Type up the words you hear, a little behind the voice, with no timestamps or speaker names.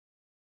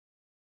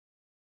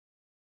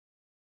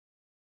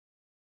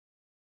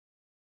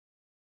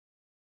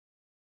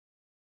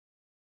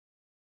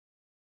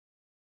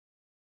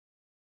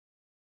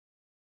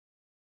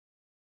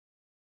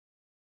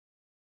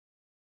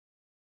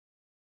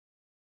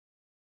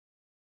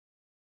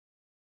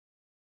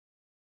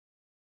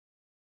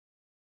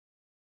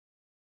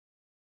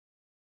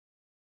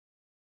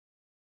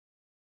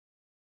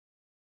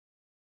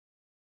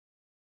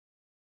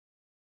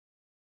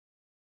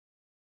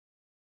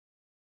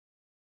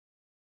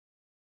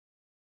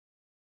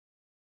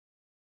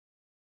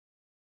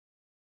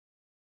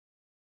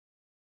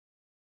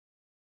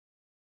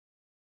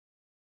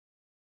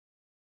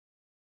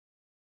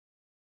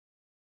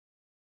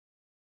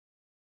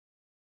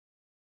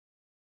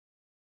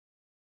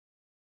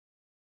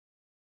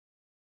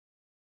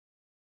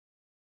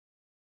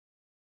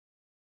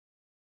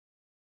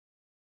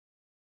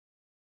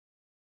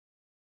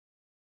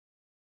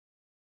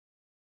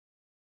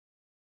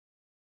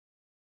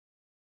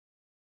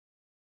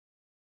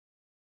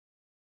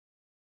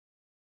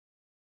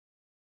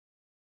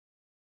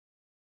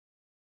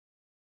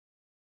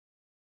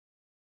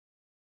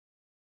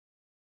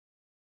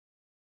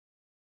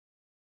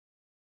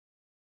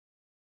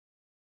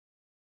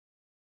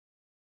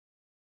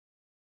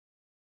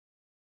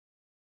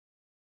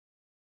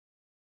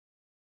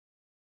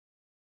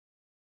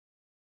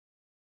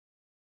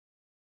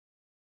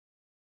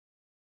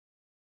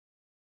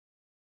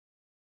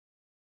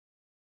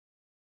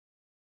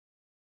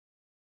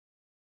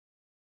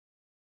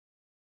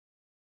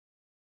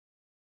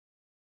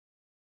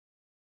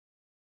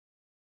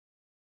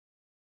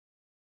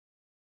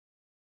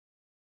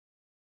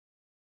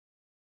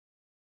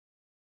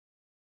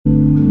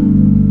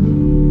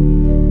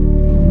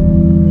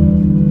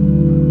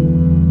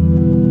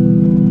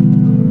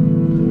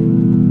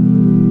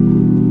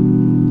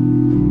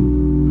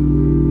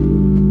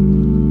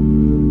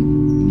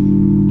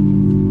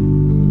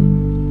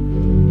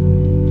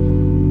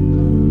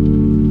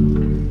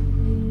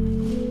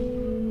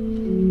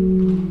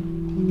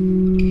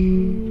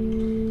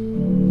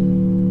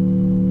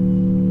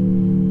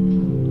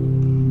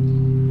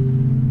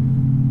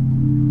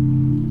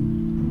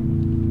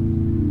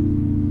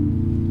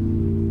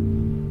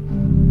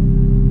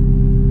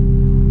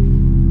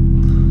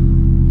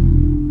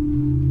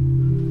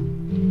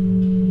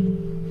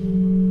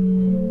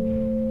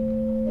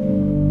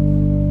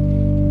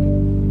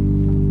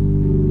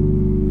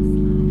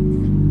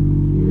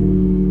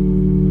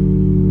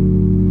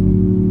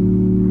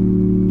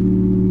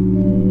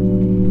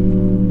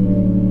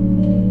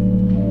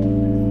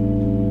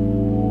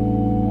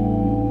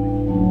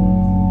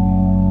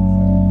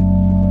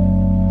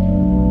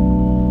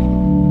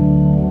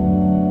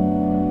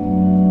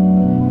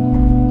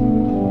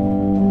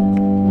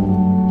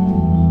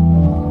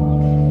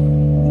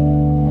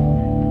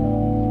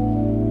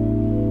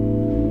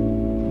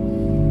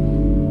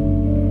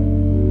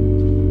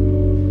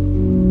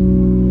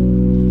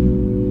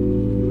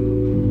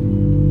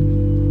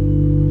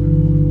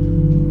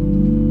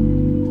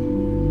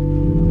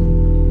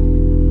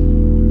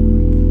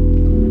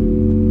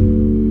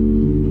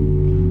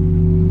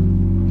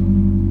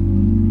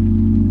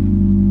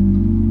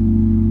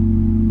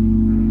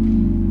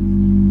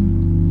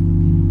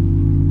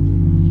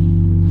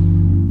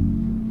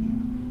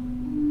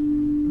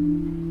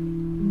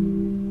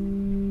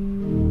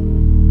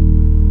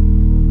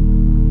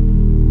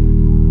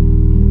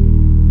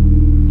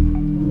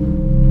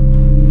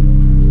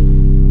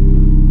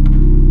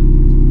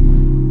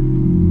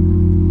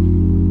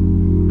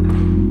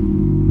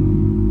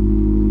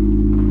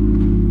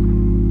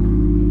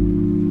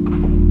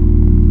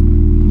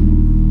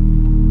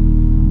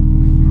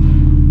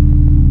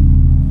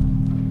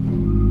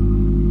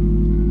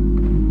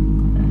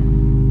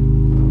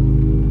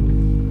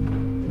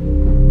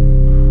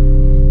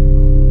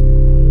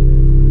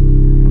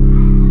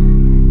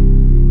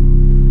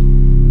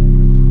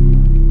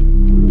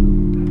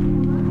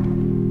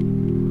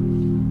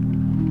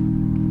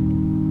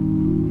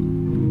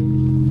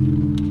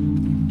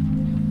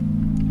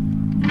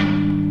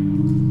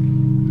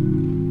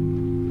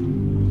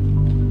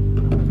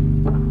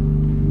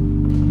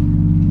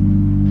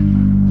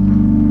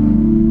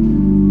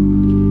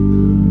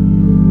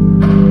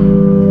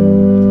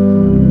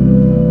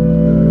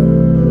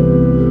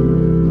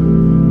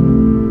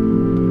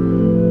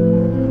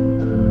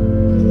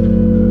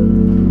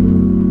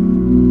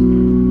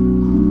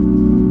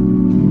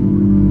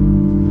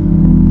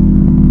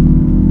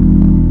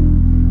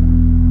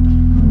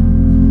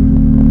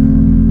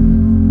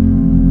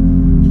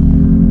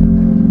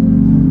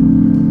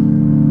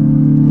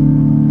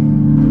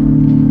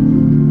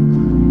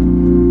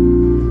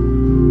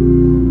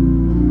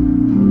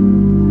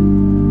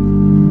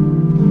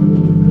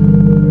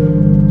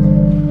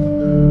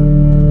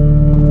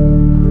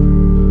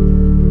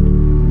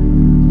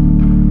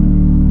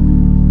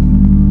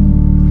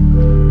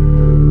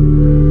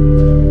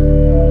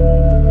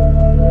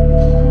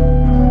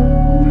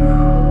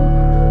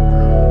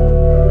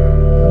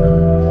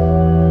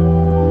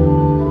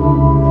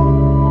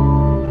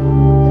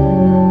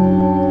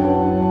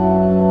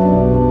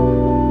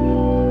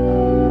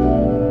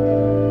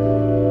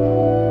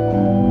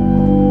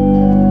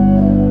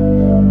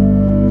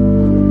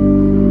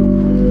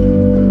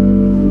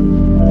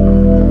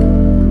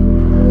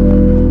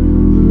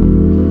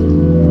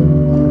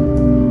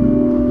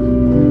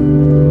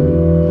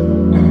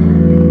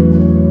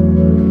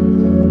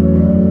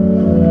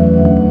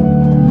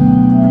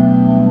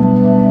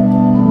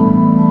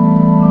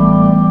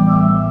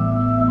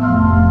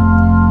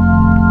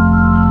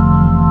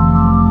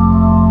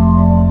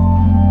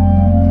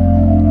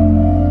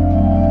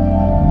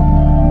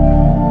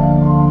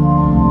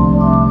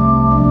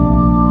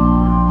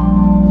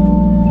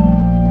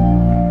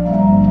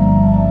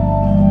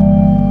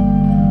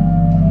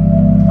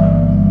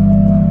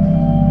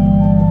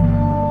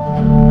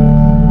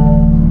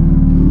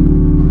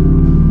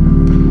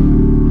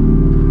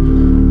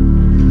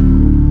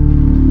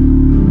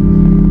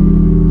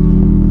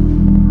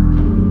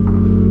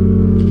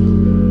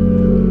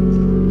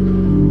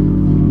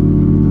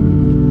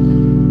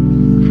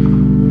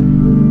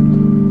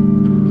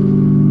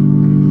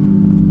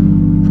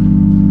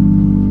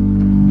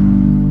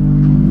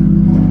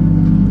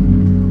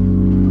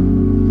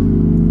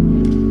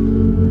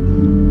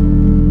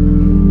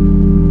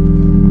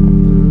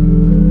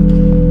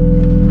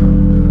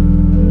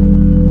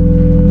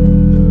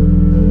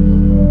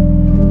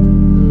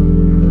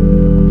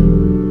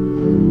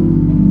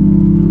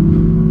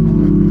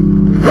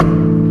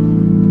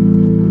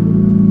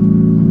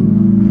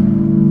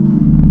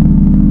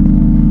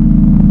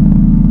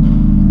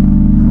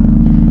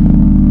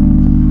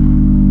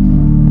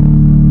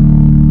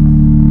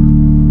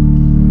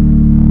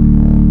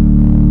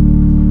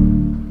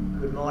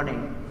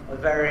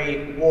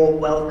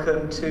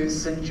to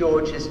St.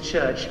 George's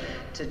Church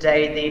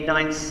today, the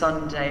 9th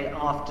Sunday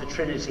after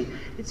Trinity.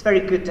 It's very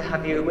good to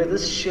have you with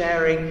us,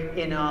 sharing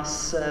in our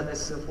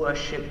service of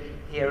worship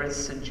here at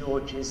St.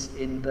 George's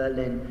in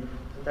Berlin.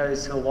 For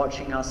those who are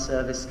watching our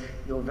service,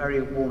 you're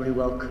very warmly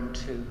welcome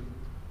too.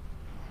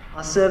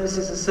 Our service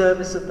is a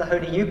service of the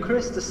Holy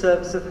Eucharist, a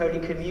service of Holy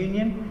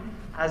Communion.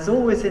 As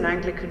always in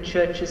Anglican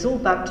churches, all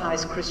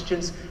baptized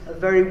Christians are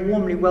very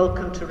warmly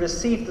welcome to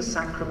receive the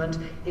sacrament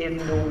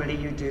if normally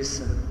you do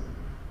so.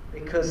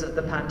 Because of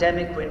the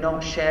pandemic, we're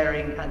not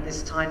sharing at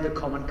this time the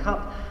common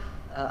cup,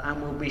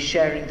 and we'll be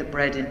sharing the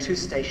bread in 2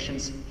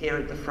 stations here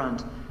at the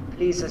front.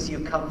 Please, as you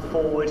come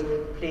forward,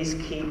 please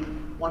keep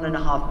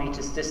 1.5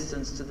 meters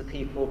distance to the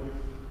people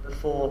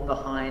before,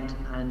 behind,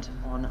 and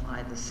on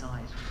either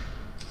side.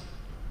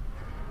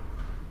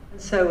 And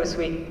so as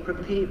we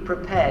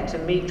prepare to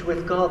meet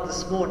with God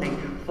this morning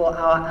for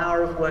our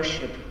hour of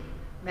worship,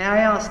 may I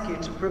ask you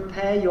to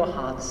prepare your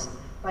hearts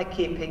by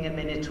keeping a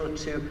minute or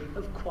two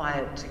of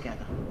quiet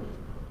together.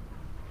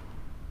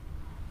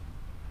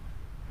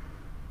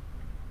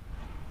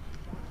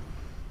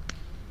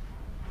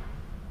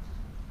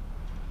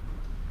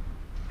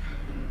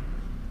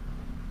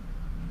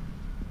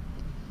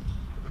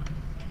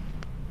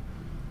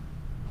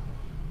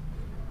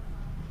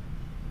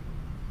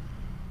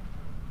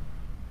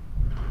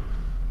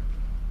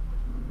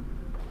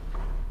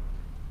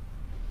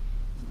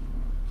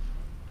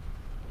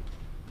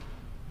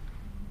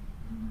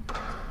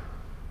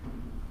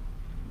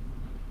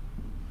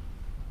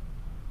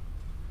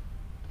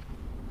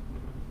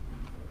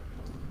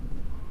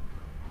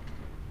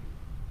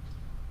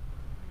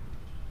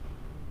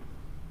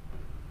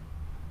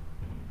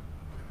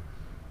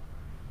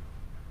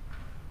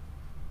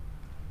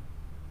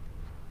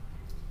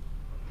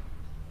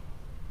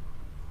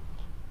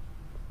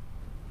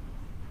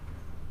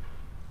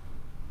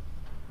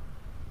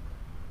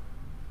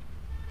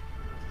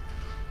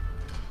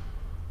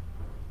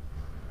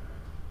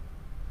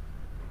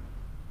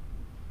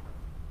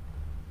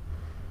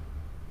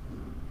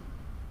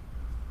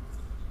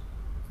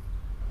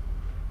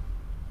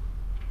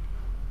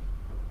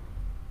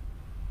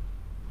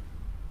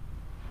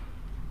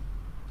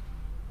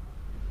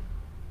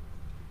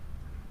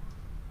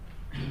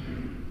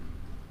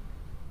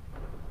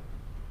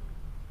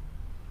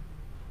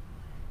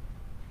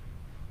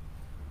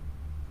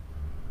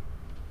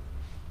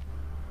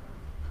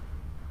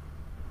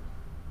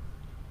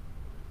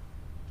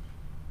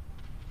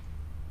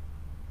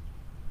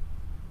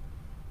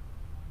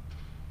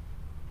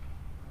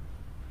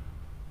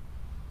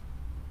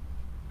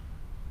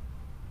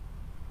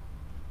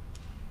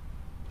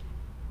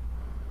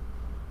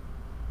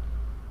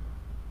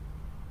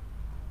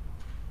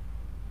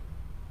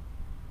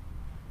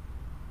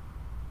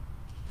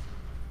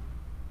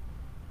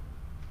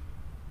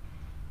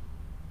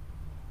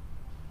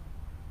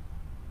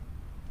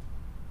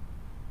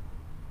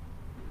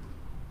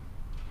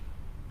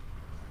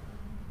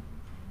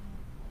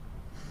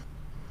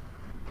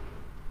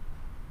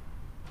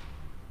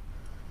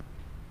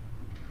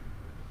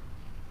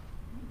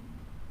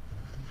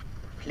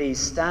 Please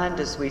stand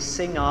as we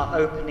sing our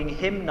opening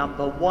hymn,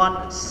 number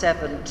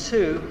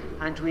 172,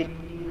 and we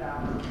lead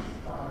out.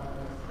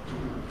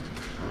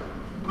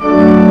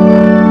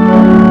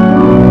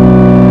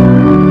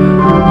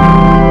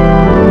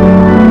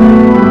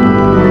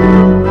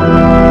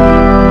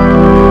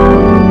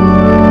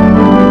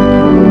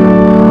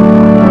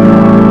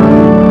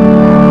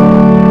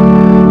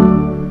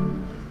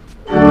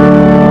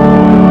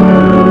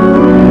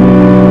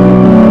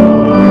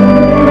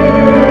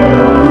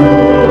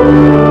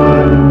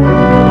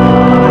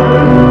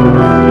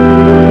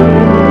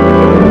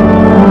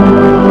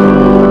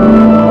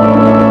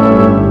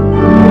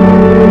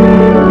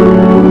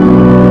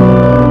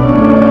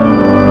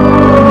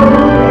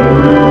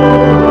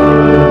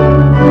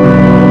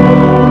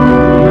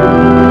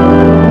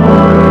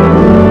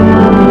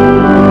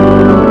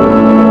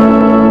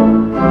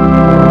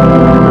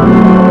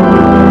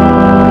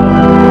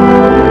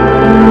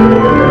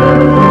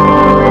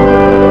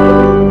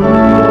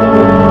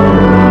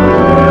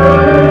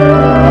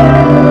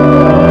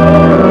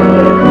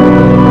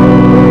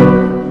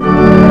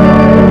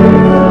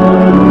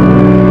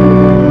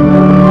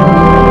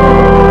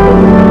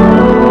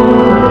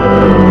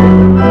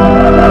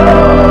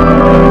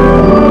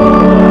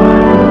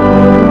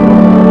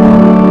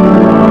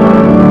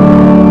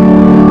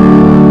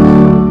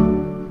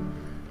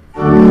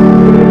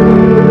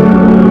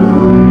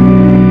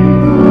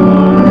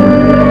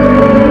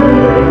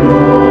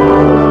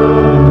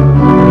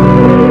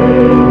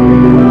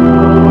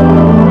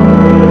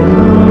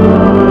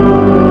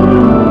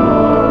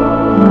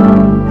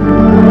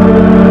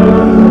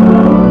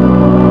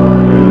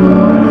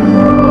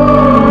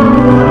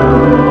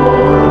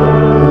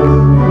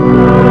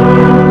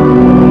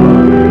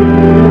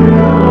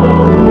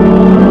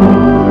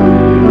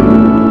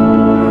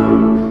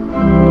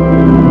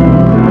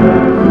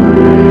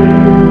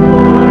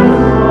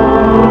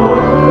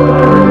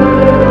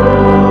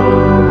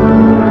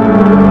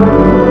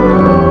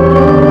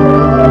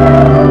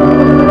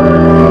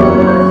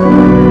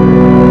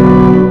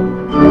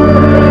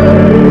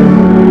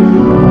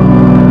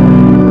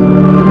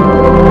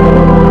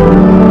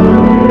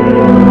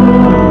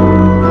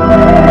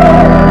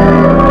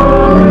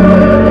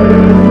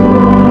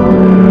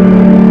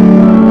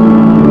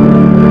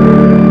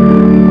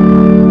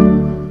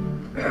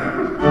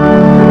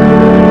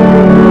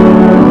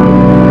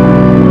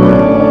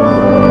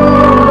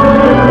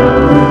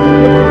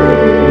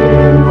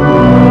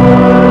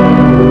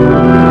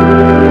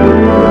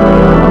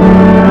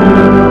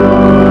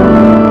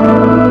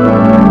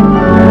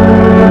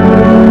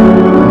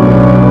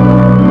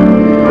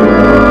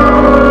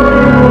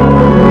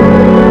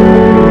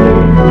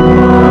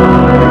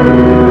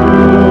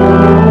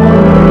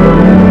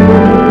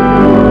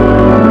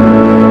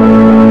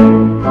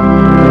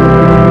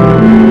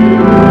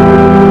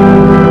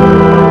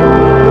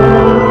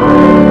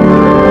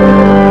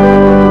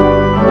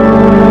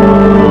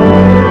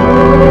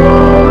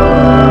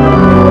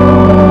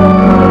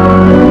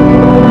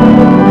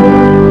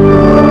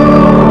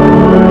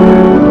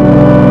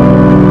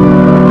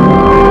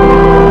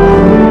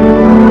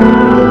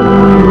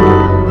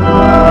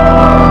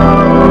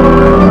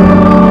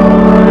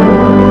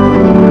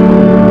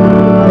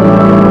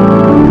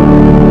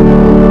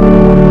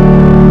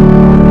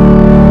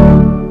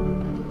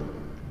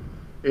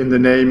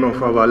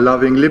 of our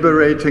loving,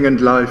 liberating,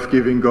 and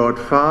life-giving God,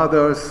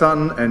 Father,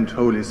 Son, and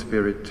Holy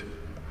Spirit.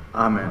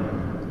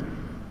 Amen.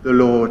 The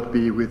Lord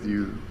be with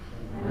you.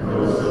 And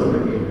also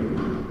with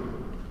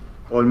you.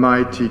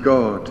 Almighty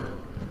God,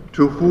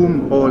 to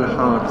whom all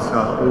hearts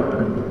are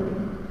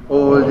open,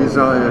 all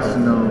desires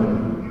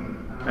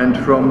known, and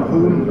from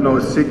whom no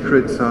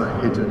secrets are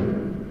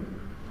hidden,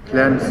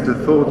 cleanse the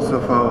thoughts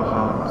of our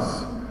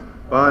hearts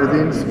by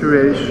the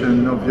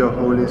inspiration of your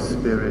Holy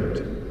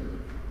Spirit,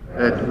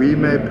 that we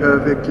may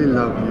perfectly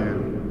love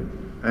you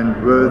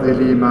and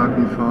worthily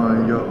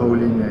magnify your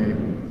holy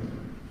name.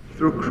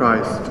 Through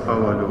Christ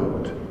our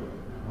Lord.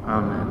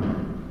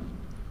 Amen.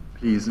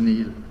 Please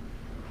kneel.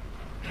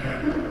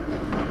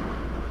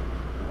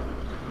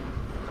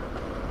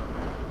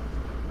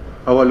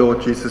 Our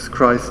Lord Jesus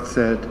Christ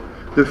said,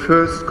 "The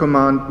first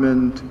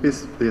commandment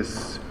is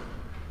this: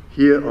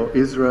 Hear, O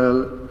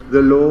Israel,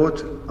 the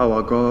Lord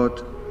our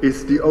God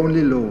is the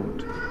only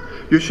Lord.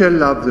 You shall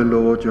love the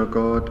Lord your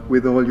God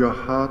with all your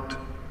heart,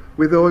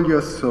 with all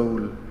your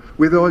soul,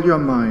 with all your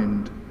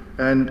mind,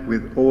 and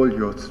with all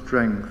your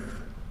strength.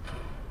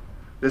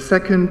 The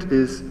second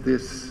is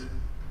this: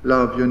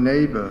 love your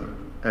neighbor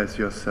as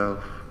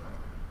yourself.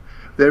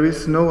 There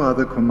is no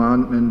other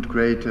commandment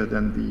greater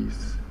than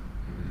these.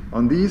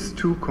 On these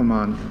two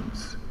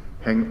commandments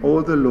hang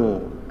all the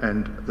law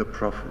and the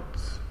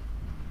prophets."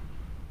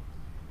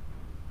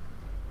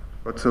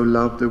 God so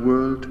loved the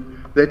world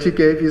that he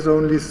gave his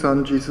only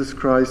Son, Jesus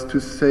Christ, to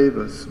save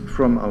us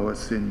from our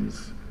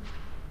sins,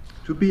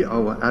 to be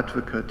our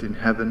advocate in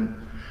heaven,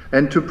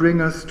 and to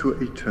bring us to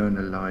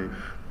eternal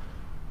life.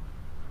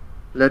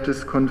 Let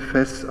us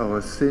confess our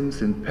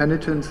sins in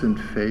penitence and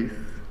faith,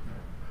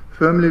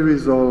 firmly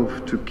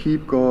resolved to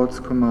keep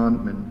God's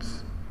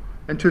commandments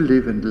and to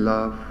live in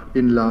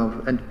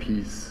love and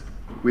peace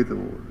with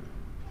all.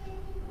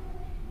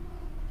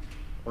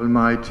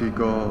 Almighty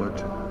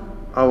God,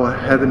 our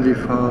Heavenly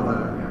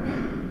Father,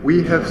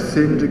 we have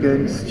sinned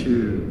against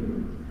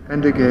you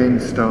and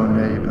against our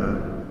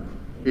neighbor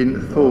in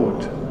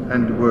thought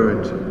and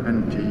word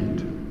and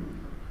deed,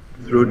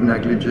 through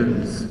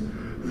negligence,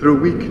 through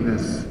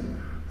weakness,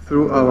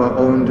 through our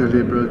own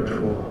deliberate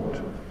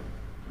fault.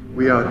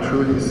 We are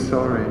truly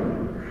sorry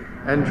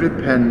and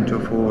repent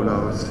of all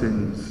our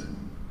sins.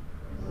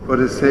 For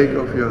the sake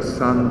of your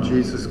Son,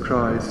 Jesus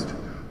Christ,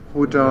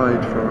 who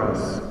died for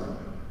us,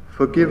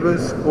 forgive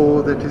us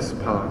all that is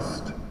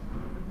past,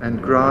 and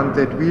grant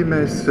that we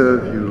may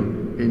serve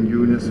you in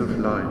newness of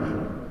life,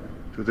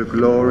 to the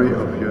glory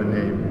of your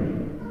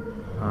name.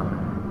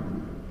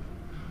 Amen.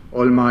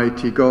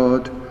 Almighty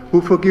God,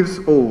 who forgives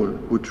all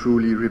who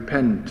truly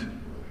repent,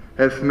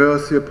 have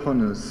mercy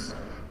upon us,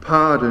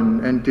 pardon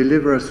and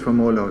deliver us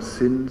from all our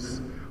sins,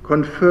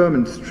 confirm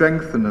and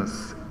strengthen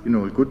us in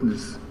all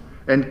goodness,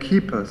 and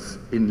keep us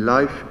in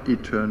life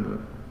eternal.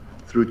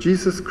 Through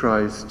Jesus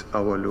Christ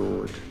our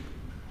Lord.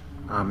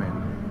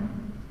 Amen.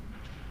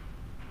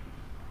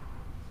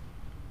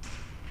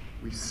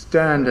 We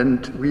stand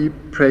and we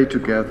pray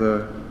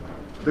together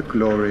the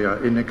Gloria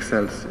in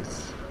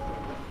Excelsis.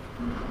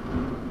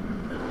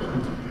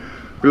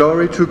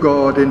 Glory to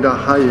God in the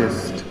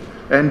highest,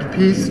 and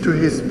peace to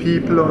his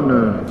people on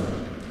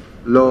earth.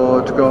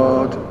 Lord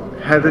God,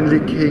 heavenly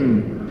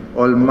King,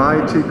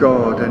 almighty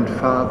God and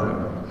Father,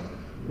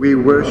 we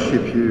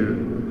worship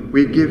you,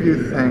 we give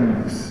you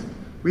thanks,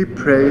 we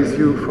praise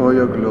you for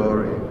your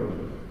glory.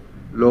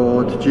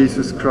 Lord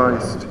Jesus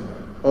Christ,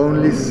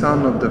 only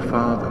Son of the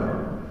Father,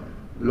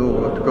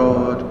 Lord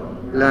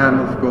God, Lamb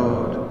of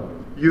God,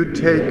 you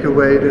take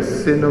away the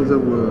sin of the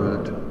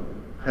world.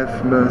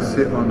 Have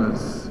mercy on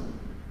us.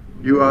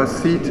 You are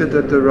seated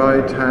at the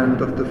right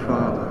hand of the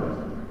Father.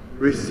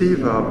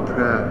 Receive our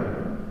prayer.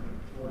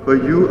 For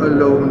you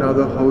alone are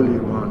the Holy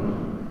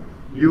One.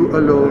 You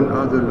alone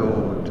are the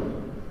Lord.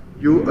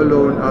 You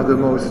alone are the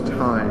Most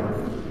High,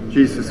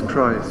 Jesus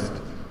Christ,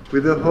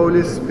 with the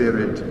Holy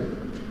Spirit,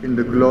 in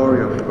the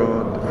glory of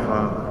God the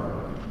Father.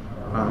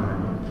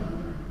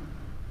 Amen.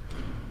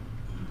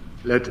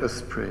 Let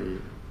us pray.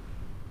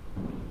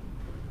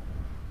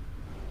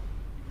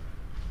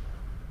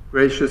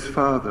 Gracious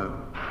Father,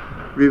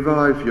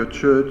 revive your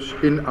church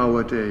in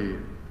our day,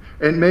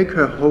 and make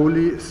her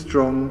holy,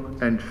 strong,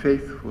 and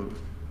faithful,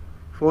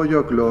 for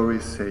your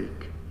glory's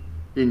sake.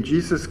 In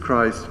Jesus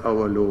Christ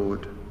our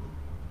Lord.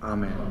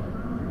 Amen.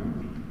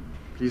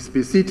 Please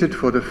be seated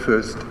for the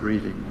first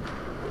reading.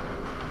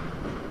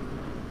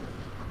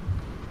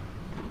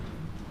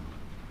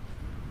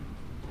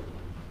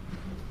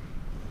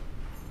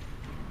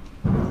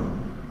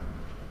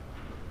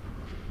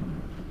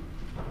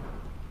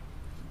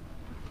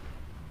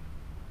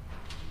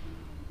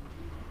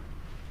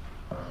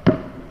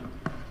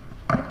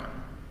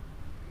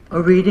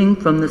 A reading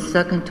from the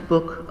second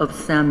book of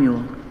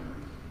Samuel.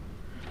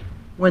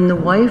 When the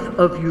wife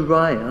of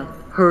Uriah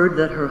heard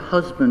that her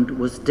husband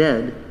was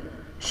dead,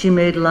 she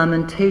made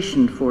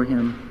lamentation for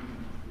him.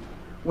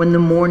 When the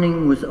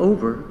mourning was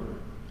over,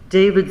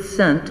 David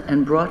sent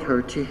and brought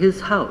her to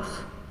his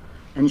house,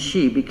 and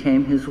she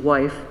became his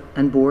wife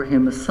and bore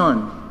him a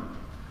son.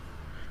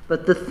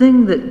 But the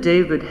thing that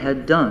David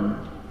had done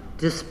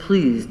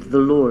displeased the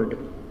Lord.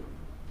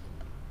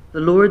 The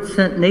Lord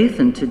sent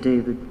Nathan to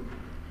David.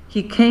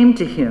 He came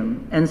to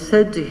him and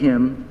said to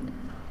him,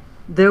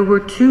 "There were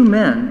 2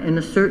 men in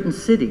a certain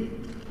city,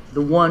 the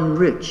one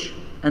rich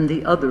and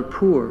the other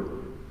poor.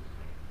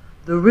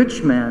 The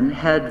rich man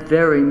had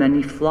very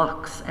many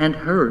flocks and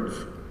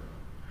herds,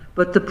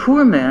 but the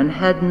poor man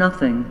had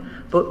nothing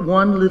but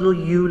one little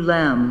ewe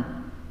lamb,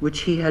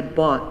 which he had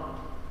bought.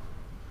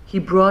 He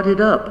brought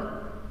it up,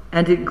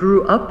 and it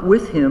grew up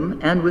with him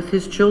and with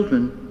his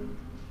children.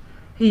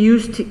 It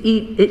used to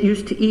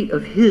eat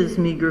of his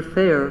meager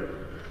fare,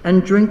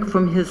 and drink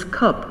from his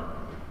cup,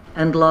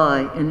 and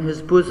lie in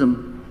his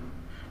bosom,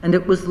 and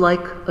it was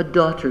like a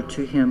daughter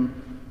to him.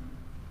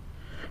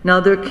 Now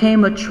there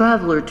came a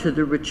traveler to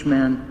the rich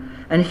man,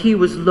 and he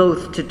was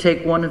loath to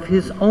take one of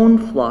his own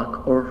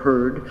flock or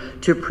herd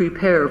to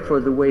prepare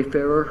for the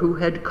wayfarer who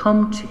had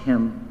come to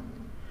him.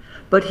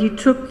 But he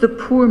took the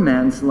poor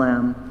man's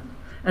lamb,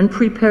 and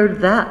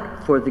prepared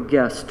that for the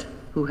guest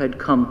who had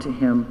come to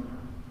him.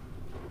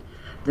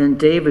 Then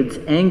David's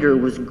anger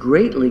was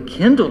greatly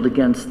kindled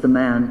against the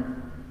man.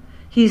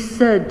 He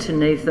said to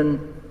Nathan,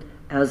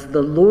 "As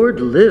the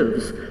Lord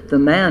lives, the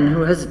man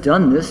who has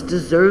done this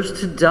deserves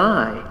to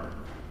die.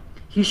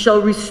 He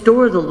shall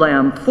restore the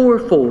lamb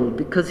 4-fold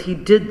because he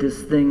did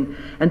this thing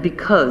and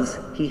because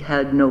he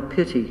had no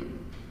pity."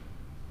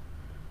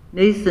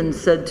 Nathan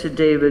said to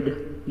David,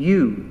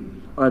 "You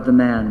are the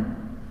man.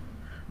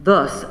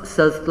 Thus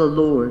says the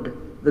Lord,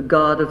 the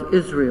God of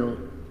Israel,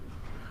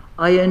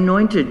 I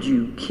anointed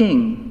you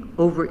king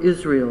over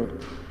Israel,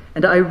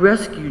 and I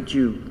rescued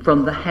you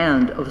from the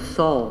hand of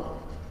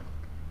Saul.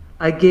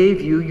 I gave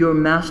you your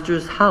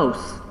master's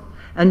house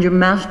and your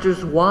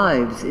master's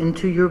wives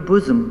into your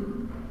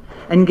bosom,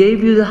 and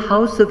gave you the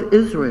house of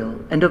Israel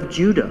and of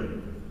Judah.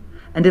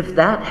 And if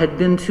that had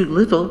been too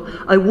little,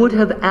 I would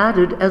have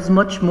added as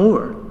much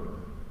more.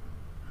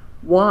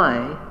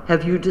 Why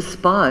have you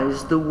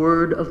despised the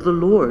word of the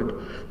Lord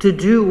to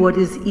do what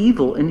is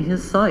evil in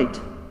his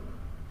sight?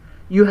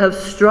 You have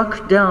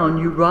struck down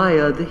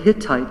Uriah the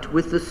Hittite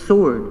with the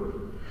sword,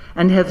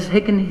 and have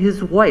taken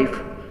his wife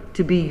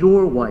to be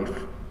your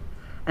wife,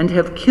 and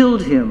have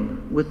killed him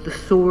with the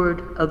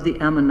sword of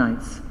the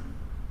Ammonites.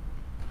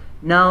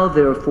 Now,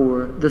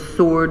 therefore, the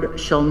sword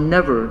shall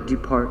never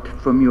depart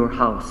from your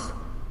house,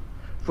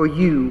 for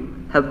you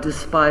have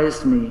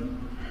despised me,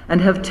 and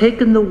have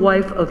taken the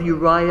wife of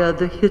Uriah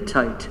the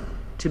Hittite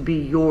to be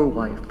your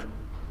wife.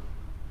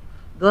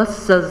 Thus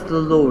says the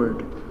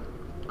Lord,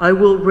 I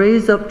will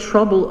raise up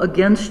trouble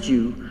against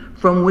you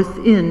from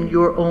within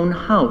your own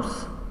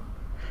house,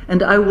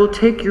 and I will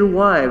take your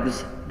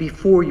wives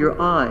before your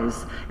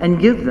eyes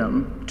and give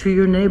them to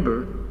your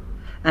neighbor,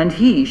 and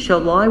he shall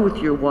lie with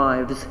your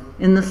wives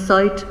in the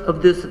sight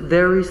of this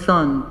very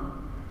sun.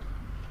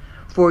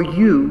 For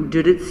you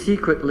did it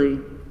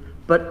secretly,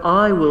 but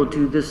I will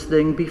do this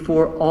thing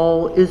before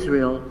all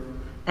Israel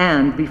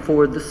and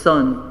before the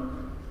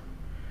sun.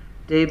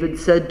 David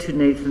said to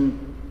Nathan,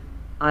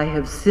 I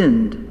have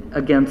sinned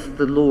against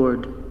the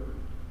Lord.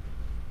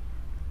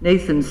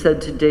 Nathan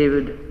said to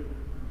David,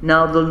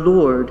 Now the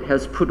Lord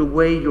has put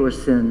away your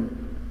sin.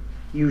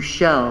 You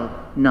shall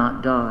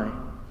not die.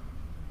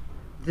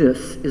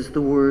 This is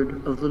the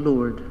word of the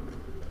Lord.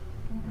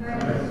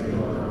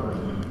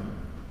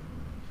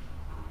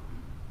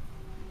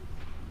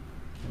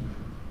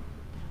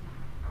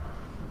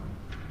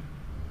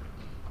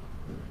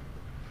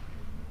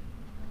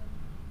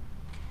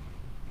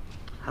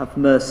 Have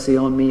mercy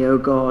on me, O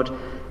God,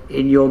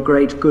 in your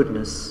great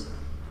goodness.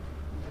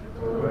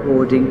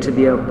 According to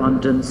the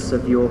abundance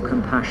of your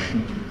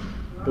compassion,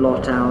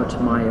 blot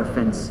out my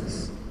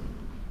offenses.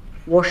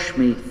 Wash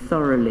me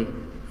thoroughly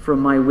from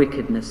my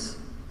wickedness,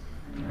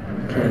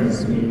 and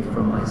cleanse me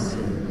from my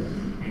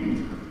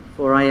sin.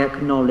 For I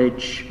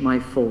acknowledge my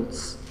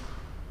faults,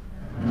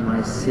 and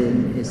my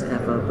sin is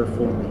ever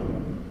before me.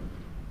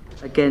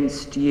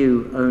 Against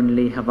you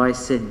only have I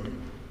sinned,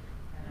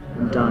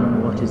 and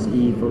done what is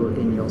evil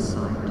in your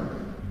sight,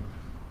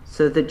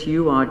 so that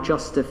you are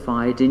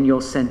justified in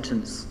your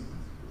sentence,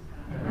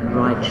 and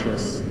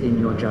righteous in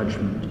your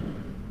judgment.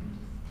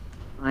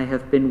 I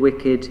have been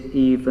wicked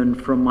even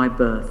from my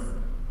birth,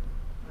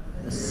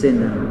 a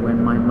sinner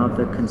when my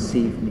mother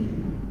conceived me.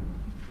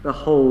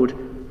 Behold,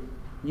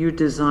 you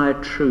desire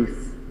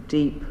truth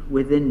deep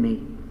within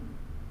me,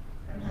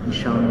 and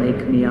shall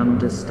make me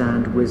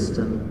understand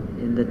wisdom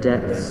in the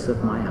depths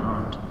of my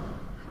heart.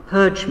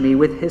 Purge me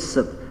with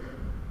hyssop,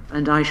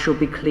 and I shall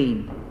be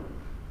clean.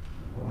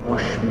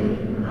 Wash me,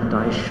 and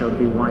I shall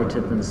be whiter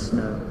than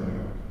snow.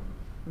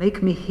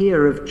 Make me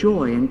hear of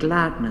joy and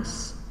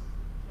gladness,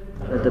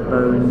 that the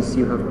bones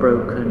you have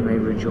broken may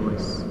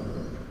rejoice.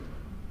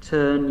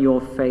 Turn your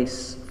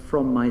face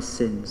from my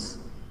sins,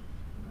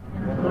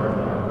 and blot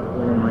out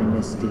all my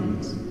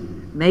misdeeds.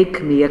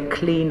 Make me a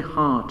clean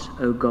heart,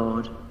 O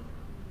God,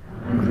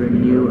 and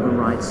renew a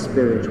right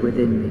spirit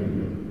within me.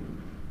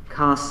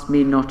 Cast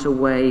me not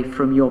away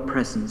from your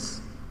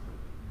presence,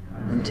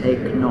 and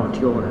take not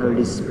your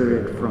Holy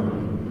Spirit from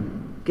me.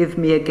 Give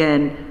me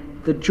again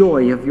the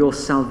joy of your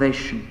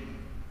salvation.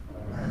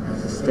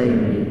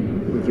 Sustain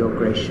me with your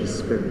gracious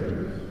Spirit.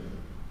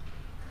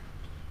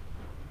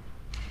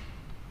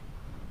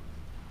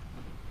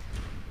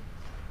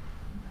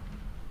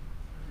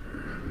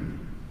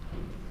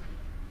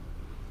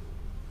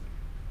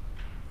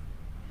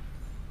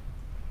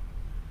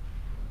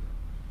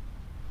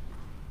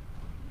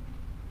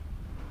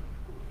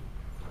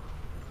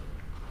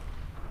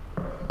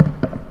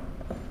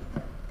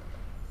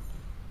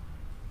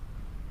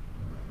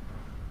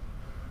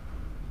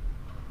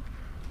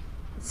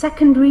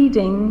 Second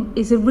reading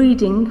is a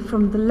reading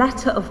from the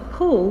letter of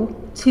Paul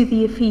to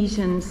the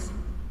Ephesians.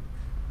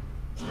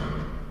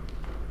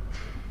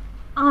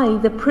 I,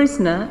 the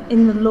prisoner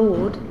in the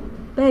Lord,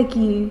 beg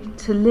you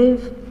to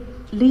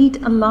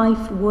lead a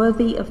life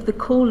worthy of the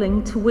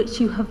calling to which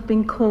you have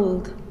been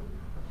called,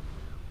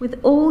 with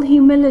all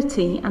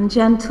humility and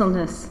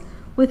gentleness,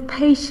 with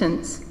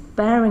patience,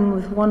 bearing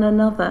with one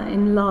another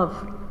in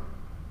love,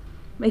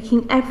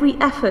 making every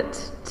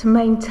effort to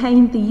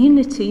maintain the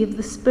unity of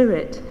the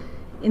Spirit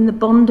in the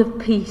bond of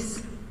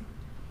peace.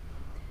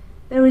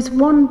 There is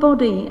one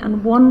body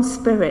and one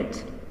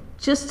Spirit,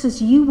 just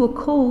as you were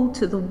called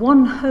to the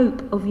one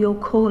hope of your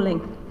calling.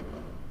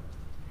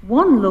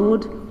 One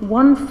Lord,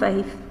 one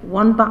faith,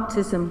 one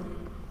baptism,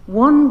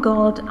 one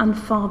God and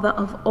Father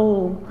of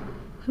all,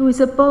 who is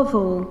above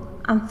all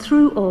and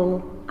through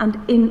all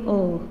and in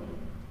all.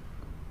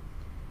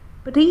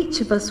 But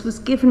each of us was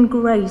given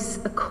grace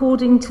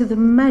according to the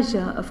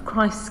measure of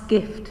Christ's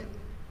gift.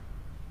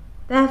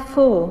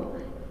 Therefore,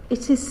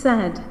 it is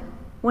said,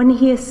 when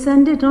he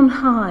ascended on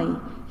high,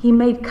 he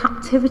made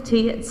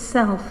captivity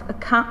itself a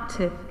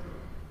captive.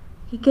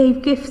 He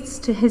gave gifts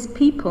to his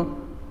people.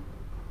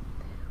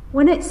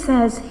 When it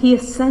says he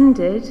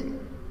ascended,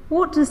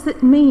 what does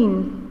it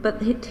mean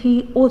but that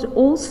he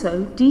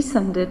also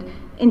descended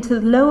into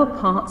the lower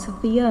parts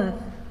of the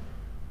earth?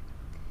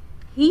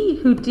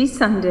 He who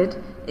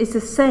descended is the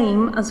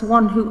same as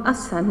one who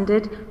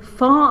ascended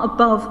far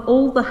above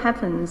all the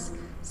heavens,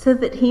 so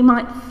that he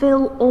might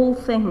fill all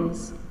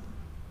things.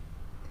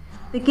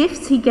 The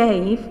gifts he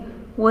gave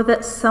were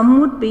that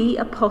some would be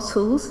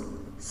apostles,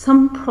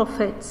 some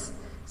prophets,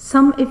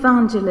 some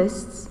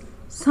evangelists,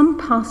 some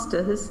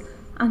pastors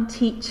and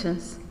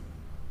teachers,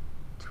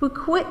 to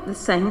equip the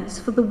saints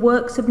for the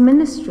works of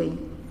ministry,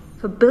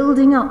 for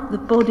building up the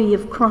body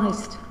of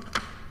Christ,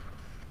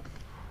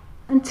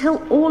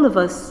 until all of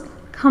us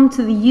come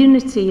to the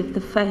unity of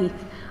the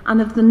faith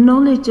and of the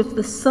knowledge of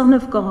the Son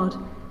of God,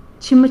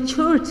 to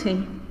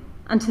maturity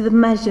and to the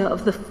measure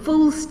of the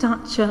full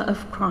stature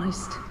of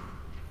Christ.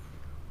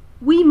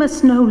 We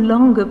must no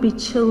longer be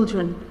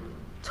children,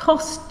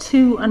 tossed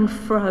to and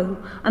fro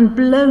and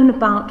blown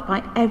about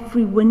by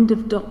every wind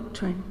of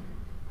doctrine,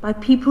 by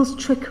people's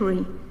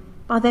trickery,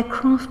 by their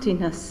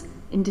craftiness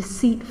in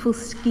deceitful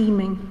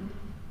scheming.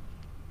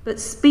 But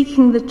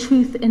speaking the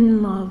truth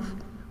in love,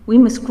 we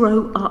must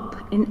grow up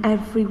in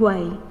every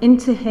way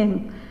into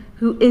him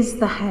who is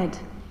the head,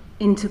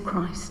 into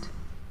Christ,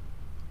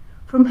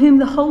 from whom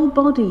the whole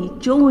body,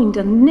 joined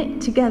and knit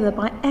together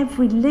by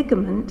every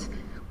ligament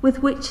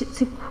with which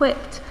it's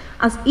equipped,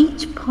 as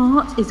each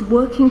part is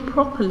working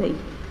properly,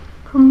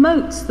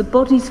 promotes the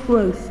body's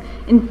growth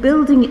in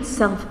building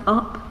itself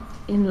up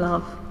in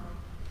love.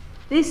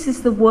 This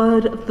is the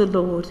word of the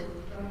Lord.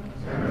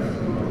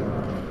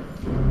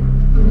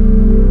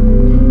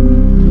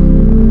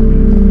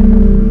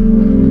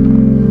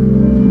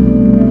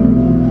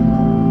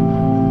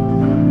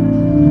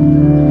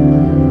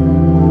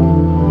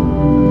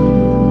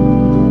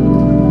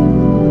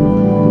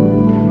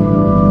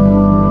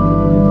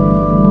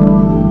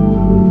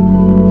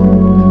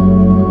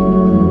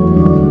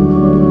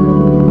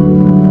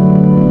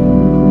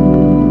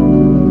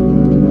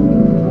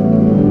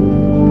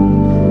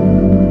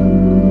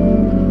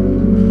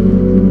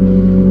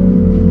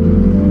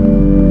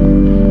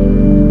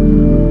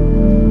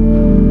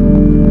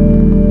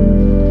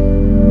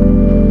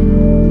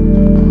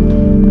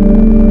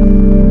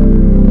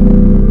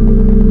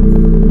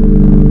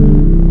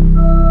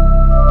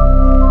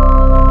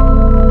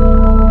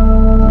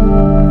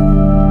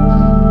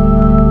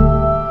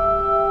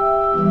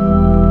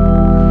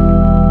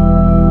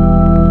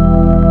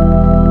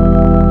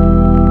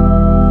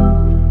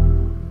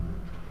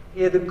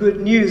 The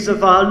good news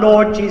of our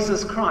Lord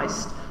Jesus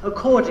Christ,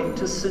 according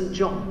to St.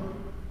 John.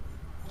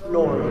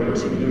 Glory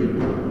to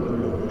you, O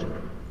Lord.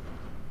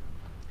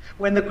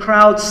 When the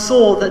crowd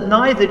saw that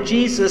neither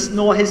Jesus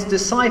nor his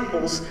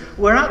disciples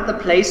were at the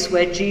place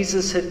where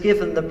Jesus had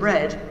given the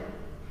bread,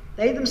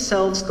 they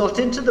themselves got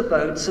into the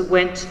boats and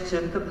went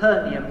to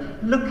Capernaum,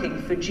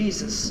 looking for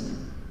Jesus.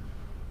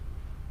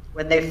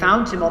 When they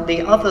found him on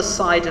the other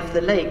side of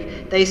the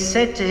lake, they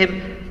said to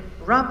him,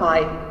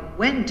 "Rabbi,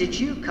 when did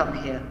you come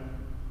here?"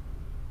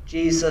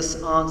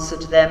 Jesus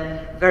answered them,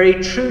 "Very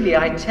truly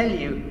I tell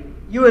you,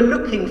 you are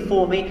looking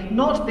for me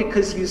not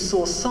because you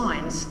saw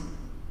signs,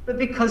 but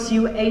because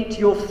you ate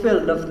your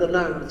fill of the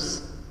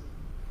loaves.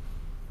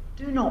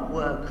 Do not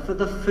work for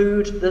the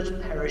food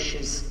that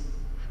perishes,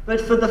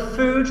 but for the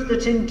food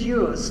that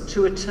endures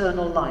to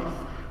eternal life,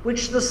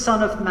 which the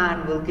Son of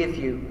Man will give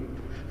you,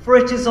 for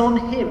it is on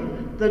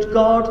him that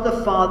God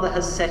the Father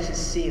has set his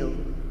seal."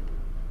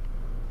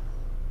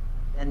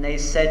 Then they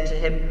said to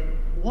him,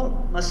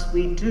 "What must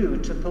we do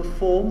to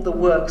perform the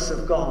works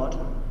of God?"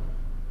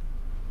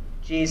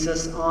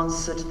 Jesus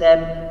answered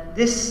them,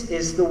 "This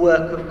is the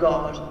work of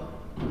God,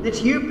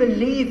 that you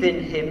believe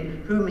in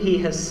him whom he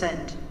has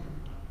sent."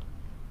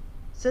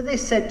 So they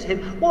said to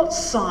him, "What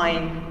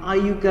sign are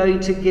you going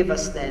to give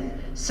us then,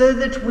 so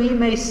that we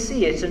may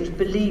see it and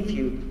believe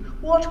you?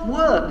 What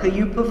work are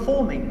you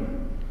performing?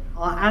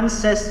 Our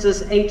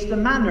ancestors ate the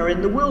manna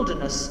in the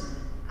wilderness.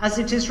 As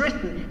it is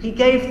written, he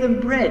gave them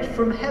bread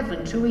from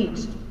heaven to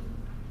eat."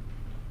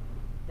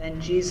 Then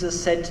Jesus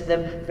said to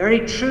them, "Very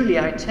truly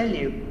I tell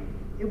you,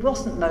 it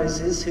wasn't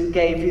Moses who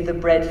gave you the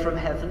bread from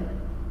heaven,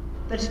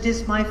 but it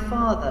is my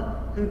Father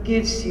who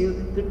gives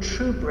you the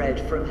true bread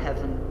from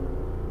heaven.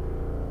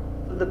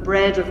 For the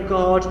bread of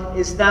God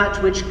is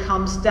that which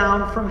comes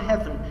down from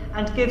heaven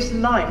and gives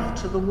life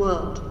to the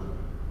world."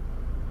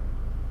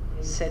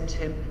 They said to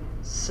him,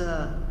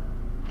 "Sir,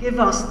 give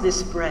us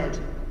this bread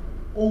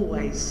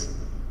always."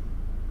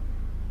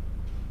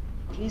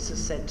 Jesus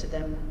said to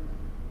them,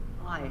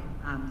 "I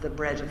am the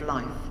bread of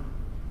life.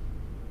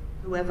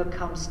 Whoever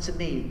comes to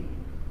me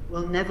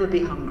will never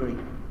be hungry,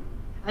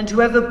 and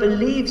whoever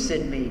believes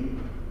in me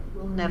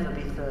will never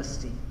be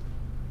thirsty."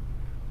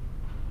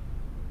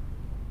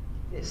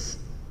 This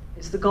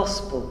is the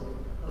gospel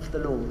of the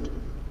Lord.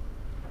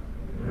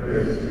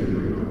 Praise to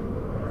you,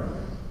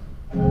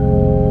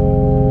 Christ.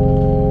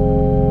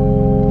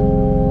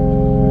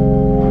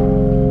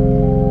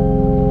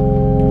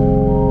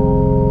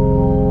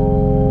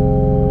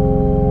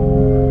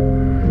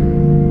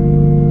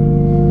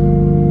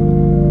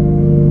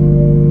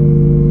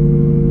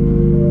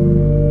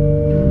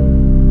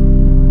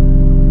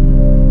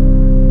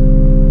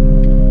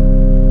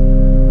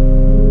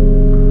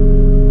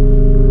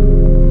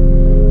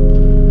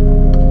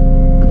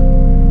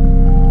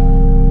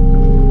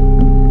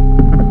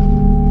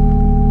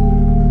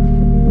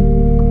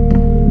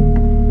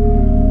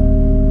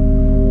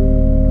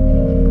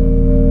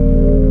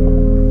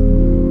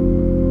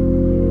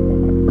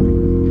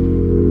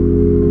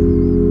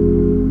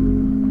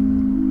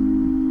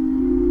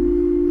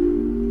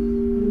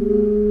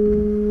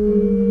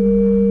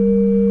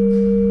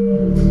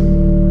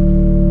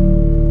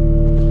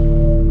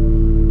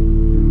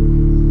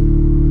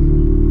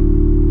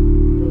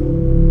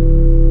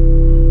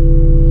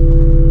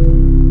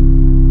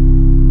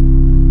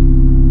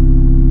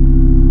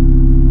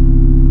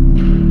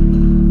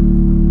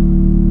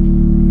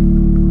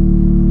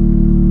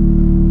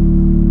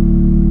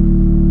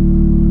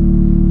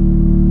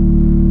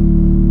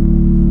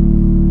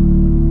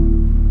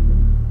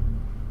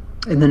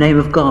 In the name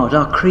of God,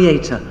 our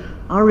Creator,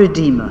 our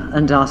Redeemer,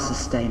 and our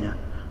Sustainer.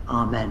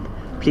 Amen.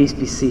 Please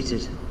be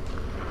seated.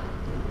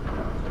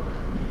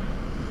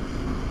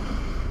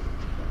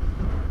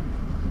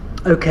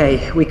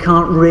 Okay, we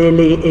can't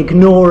really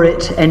ignore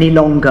it any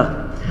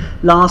longer.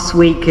 Last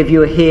week, if you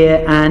were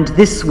here, and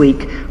this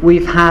week,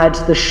 we've had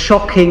the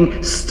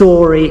shocking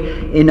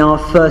story in our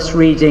first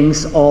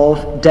readings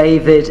of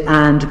David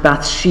and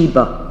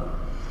Bathsheba.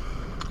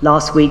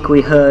 Last week,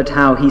 we heard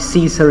how he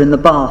sees her in the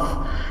bath,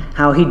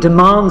 how he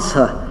demands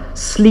her,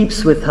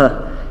 sleeps with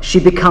her, she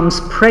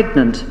becomes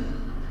pregnant,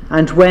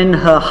 and when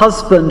her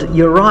husband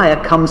Uriah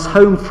comes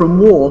home from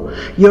war,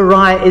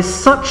 Uriah is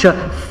such a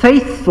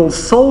faithful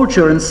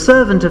soldier and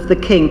servant of the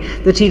king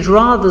that he'd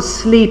rather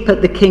sleep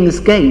at the king's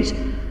gate,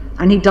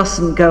 and he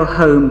doesn't go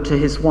home to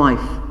his wife.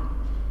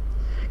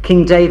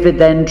 King David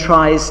then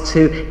tries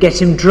to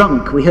get him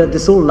drunk. We heard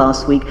this all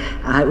last week.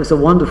 It was a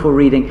wonderful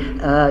reading,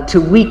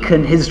 to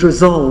weaken his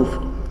resolve.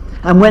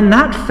 And when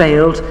that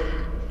failed,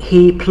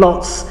 he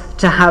plots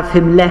to have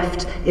him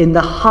left in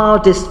the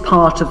hardest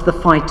part of the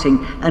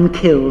fighting and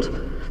killed,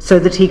 so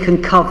that he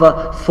can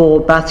cover for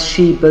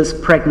Bathsheba's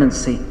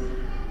pregnancy.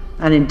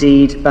 And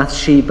indeed,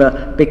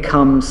 Bathsheba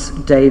becomes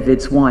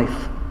David's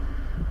wife.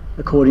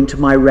 According to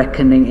my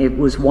reckoning, it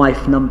was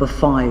wife number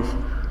 5,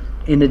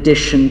 in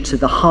addition to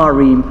the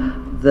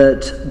harem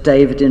that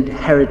David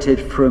inherited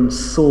from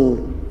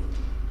Saul.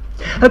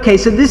 Okay,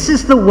 so this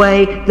is the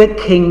way that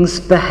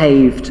kings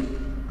behaved.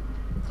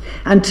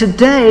 And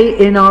today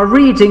in our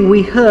reading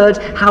we heard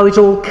how it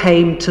all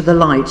came to the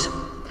light.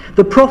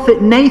 The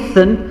prophet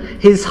Nathan,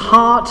 his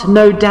heart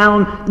no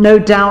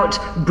doubt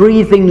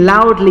breathing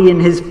loudly in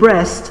his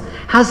breast,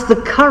 has the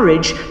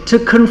courage to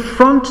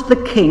confront the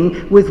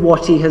king with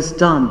what he has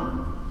done.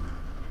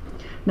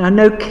 Now,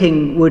 no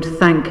king would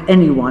thank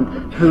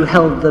anyone who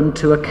held them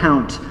to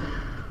account.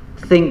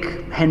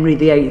 Think Henry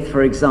VIII,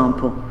 for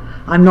example.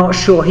 I'm not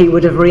sure he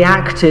would have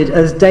reacted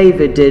as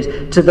David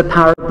did to the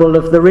parable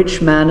of the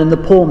rich man and the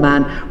poor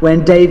man,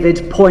 when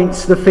David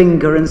points the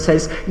finger and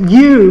says,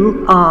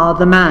 "You are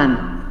the man."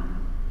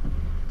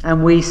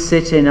 And we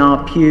sit in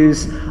our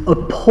pews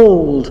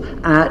appalled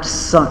at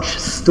such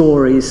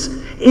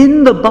stories.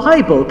 In the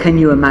Bible, can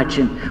you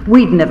imagine?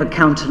 We'd never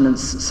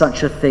countenance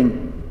such a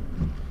thing.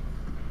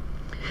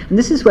 And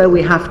this is where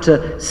we have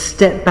to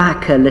step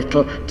back a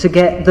little to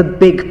get the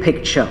big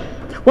picture.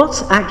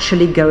 What's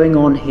actually going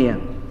on here?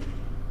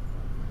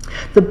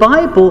 The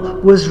Bible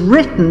was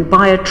written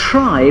by a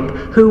tribe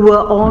who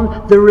were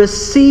on the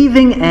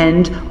receiving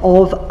end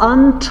of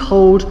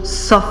untold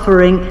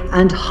suffering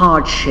and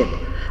hardship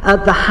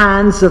at the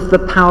hands of the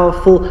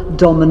powerful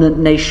dominant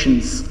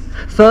nations.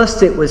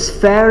 First it was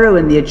Pharaoh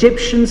and the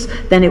Egyptians,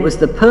 then it was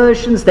the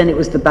Persians, then it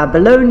was the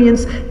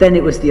Babylonians, then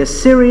it was the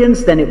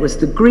Assyrians, then it was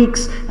the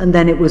Greeks, and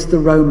then it was the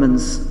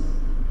Romans.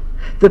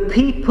 The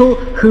people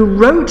who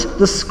wrote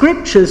the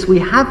scriptures we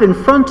have in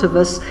front of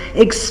us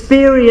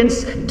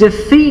experienced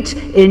defeat,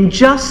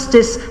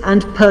 injustice,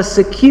 and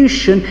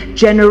persecution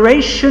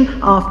generation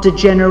after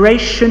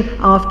generation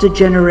after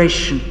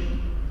generation.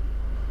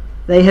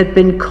 They had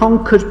been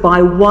conquered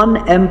by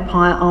one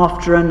empire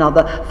after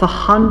another for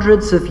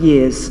hundreds of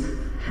years.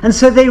 And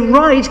so they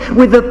write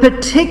with a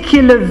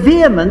particular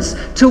vehemence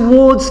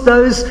towards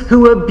those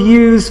who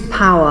abuse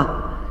power,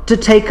 to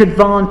take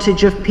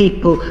advantage of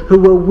people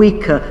who are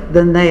weaker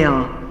than they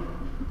are.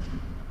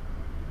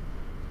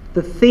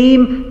 The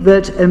theme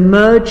that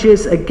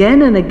emerges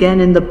again and again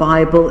in the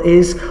Bible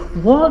is,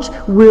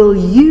 what will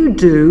you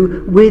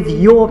do with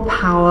your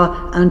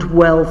power and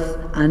wealth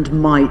and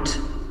might?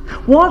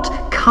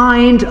 What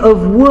kind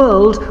of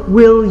world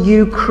will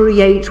you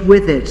create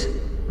with it?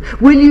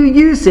 Will you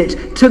use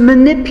it to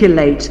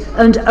manipulate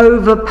and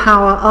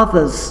overpower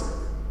others?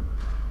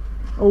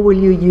 Or will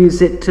you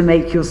use it to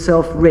make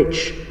yourself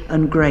rich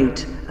and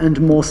great and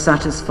more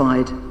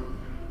satisfied?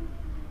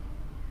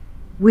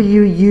 Will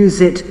you use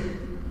it?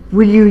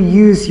 Will you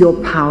use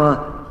your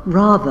power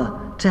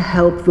rather to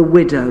help the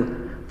widow,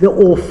 the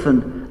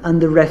orphan, and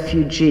the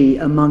refugee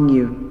among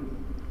you?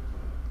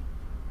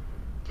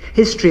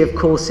 History, of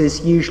course,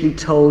 is usually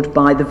told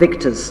by the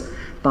victors,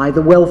 by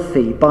the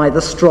wealthy, by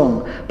the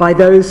strong, by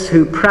those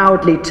who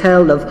proudly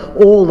tell of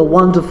all the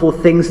wonderful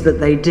things that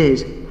they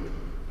did.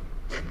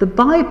 The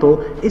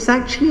Bible is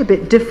actually a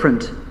bit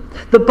different.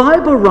 The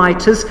Bible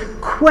writers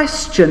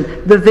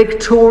question the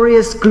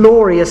victorious,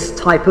 glorious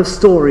type of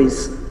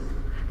stories.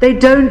 They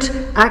don't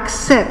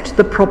accept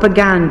the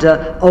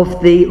propaganda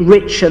of the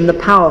rich and the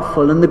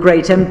powerful and the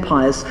great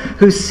empires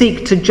who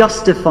seek to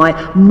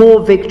justify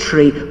more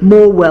victory,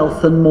 more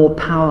wealth, and more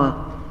power.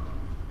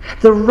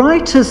 The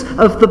writers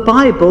of the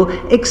Bible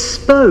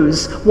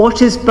expose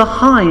what is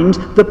behind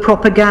the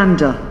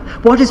propaganda,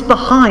 what is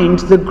behind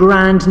the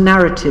grand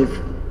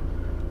narrative.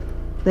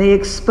 They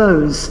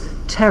expose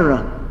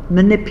terror,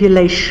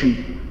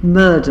 manipulation,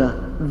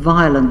 murder,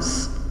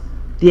 violence,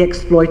 the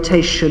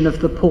exploitation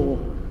of the poor,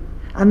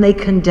 and they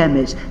condemn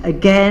it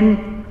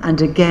again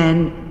and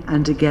again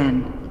and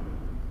again.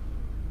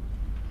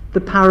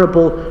 The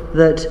parable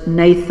that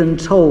Nathan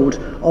told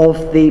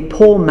of the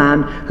poor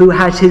man who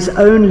had his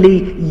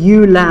only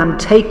ewe lamb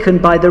taken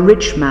by the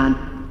rich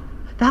man,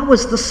 that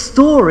was the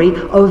story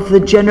of the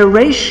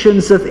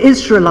generations of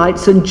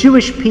Israelites and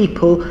Jewish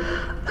people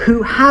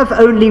who have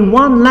only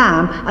one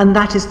lamb, and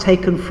that is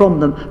taken from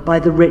them by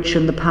the rich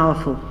and the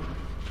powerful.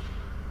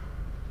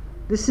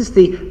 This is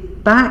the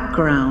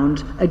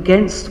background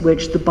against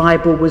which the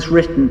Bible was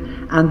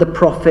written, and the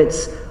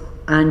prophets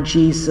and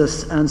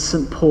Jesus and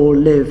St. Paul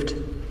lived.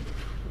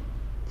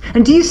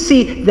 And do you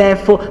see,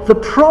 therefore, the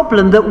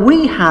problem that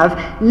we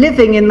have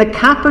living in the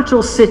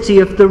capital city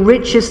of the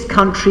richest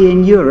country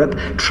in Europe,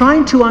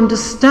 trying to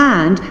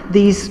understand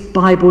these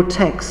Bible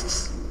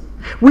texts?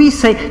 We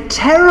say,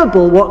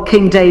 terrible what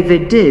King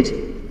David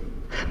did.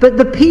 But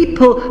the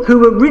people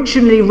who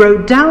originally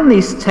wrote down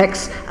these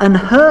texts and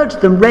heard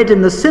them read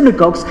in the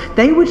synagogues,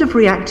 they would have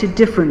reacted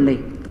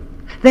differently.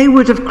 They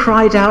would have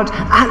cried out,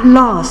 at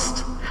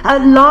last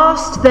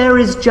there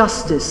is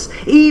justice.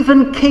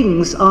 Even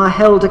kings are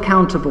held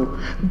accountable.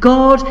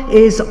 God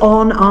is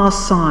on our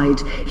side.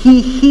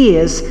 He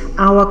hears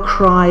our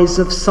cries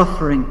of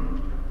suffering.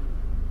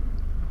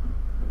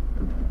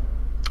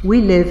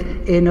 We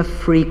live in a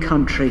free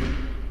country.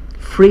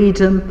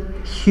 Freedom,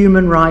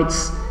 human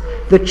rights,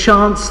 the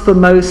chance for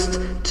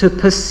most to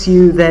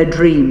pursue their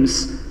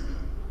dreams.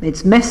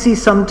 It's messy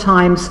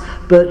sometimes,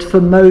 but for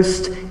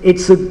most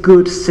it's a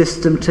good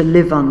system to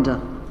live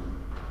under.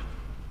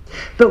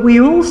 But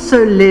we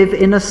also live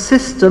in a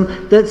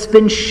system that's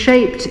been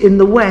shaped in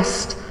the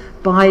West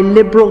by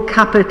liberal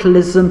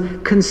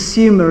capitalism,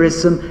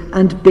 consumerism,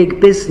 and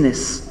big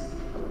business.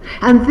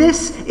 And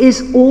this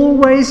is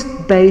always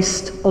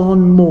based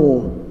on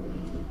more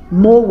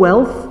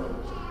wealth,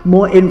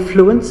 more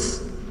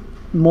influence,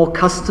 more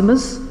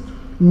customers,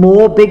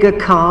 more bigger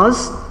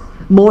cars,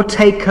 more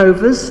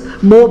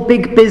takeovers, more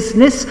big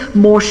business,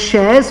 more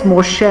shares,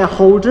 more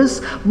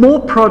shareholders,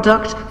 more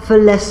product for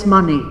less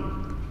money.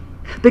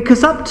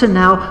 Because up to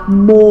now,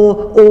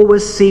 more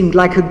always seemed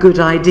like a good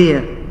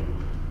idea.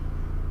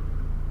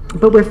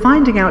 But we're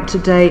finding out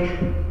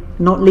today,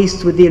 not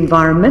least with the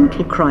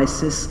environmental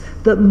crisis,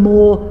 that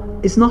more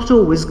is not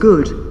always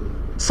good.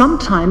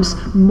 Sometimes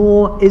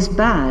more is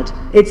bad.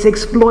 It's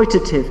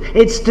exploitative.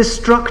 It's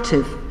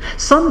destructive.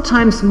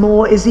 Sometimes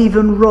more is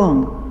even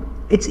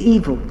wrong. It's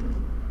evil.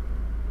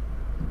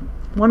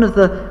 One of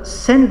the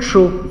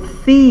central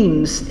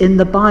themes in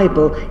the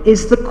Bible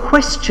is the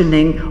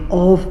questioning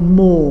of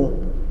more.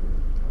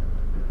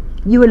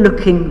 You are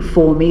looking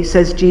for me,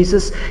 says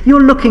Jesus.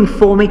 You're looking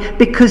for me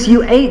because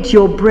you ate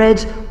your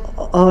bread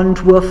and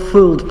were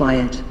fooled by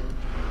it.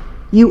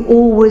 You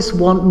always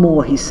want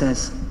more, he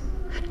says.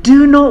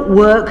 Do not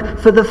work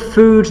for the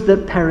food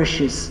that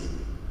perishes.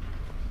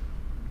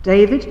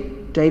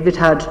 David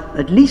had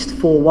at least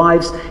 4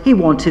 wives. He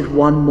wanted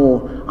one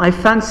more. I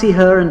fancy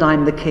her and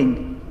I'm the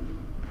king.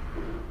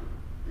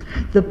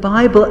 The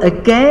Bible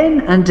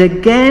again and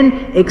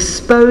again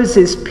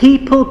exposes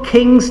people,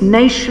 kings,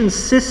 nations,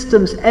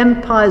 systems,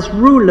 empires,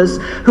 rulers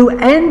who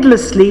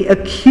endlessly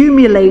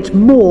accumulate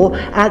more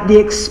at the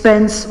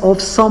expense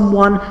of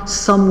someone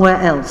somewhere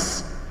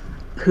else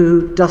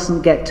who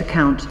doesn't get to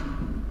count.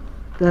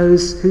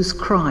 Those whose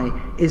cry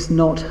is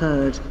not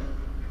heard.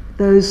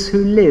 Those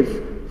who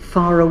live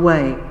far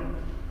away.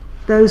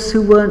 Those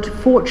who weren't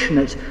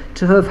fortunate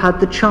to have had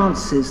the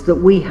chances that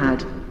we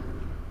had.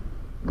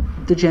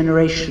 The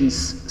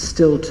generations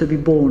still to be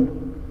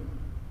born.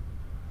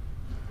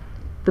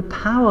 The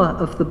power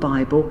of the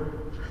Bible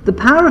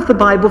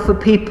for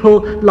people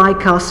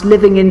like us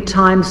living in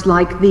times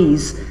like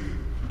these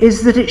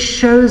is that it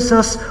shows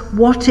us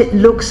what it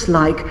looks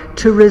like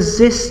to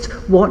resist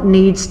what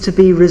needs to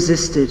be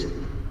resisted,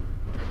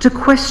 to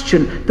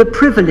question the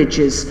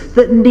privileges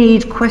that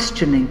need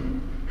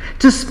questioning,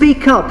 to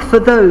speak up for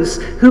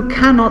those who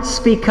cannot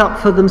speak up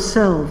for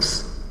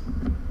themselves,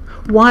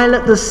 while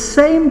at the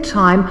same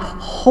time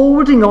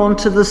holding on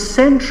to the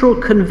central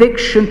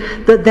conviction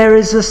that there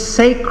is a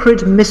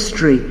sacred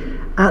mystery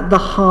at the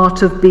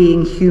heart of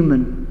being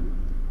human.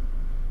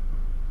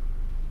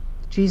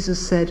 Jesus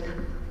said,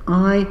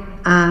 I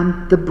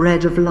am the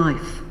bread of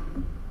life.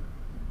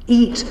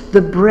 Eat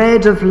the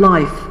bread of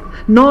life,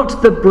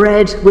 not the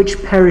bread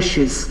which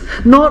perishes,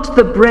 not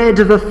the bread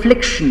of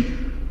affliction,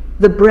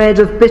 the bread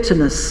of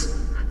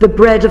bitterness, the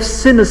bread of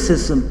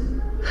cynicism,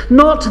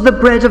 not the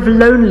bread of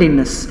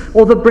loneliness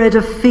or the bread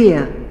of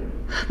fear,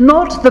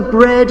 not the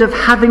bread of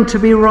having to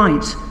be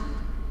right,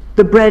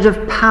 the bread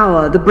of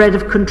power, the bread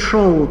of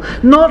control,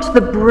 not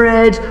the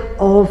bread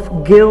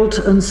of guilt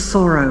and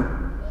sorrow.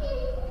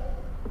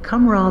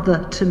 Come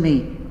rather to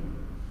me,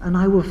 and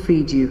I will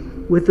feed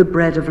you with the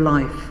bread of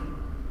life.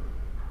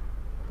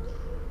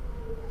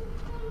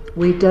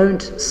 We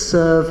don't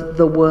serve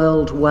the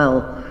world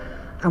well,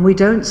 and we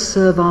don't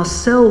serve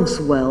ourselves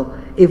well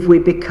if we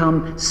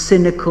become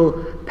cynical,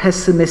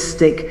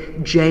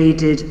 pessimistic,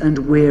 jaded, and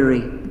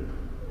weary.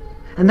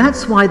 And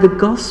that's why the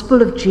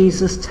gospel of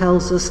Jesus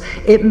tells us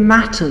it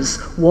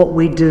matters what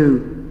we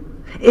do.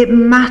 It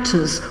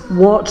matters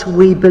what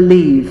we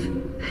believe.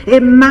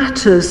 It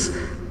matters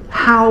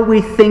how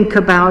we think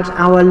about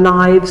our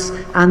lives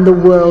and the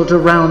world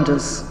around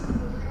us.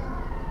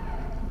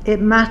 It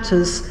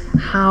matters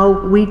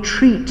how we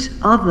treat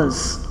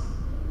others,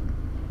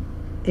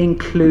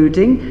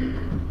 including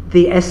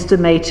the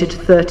estimated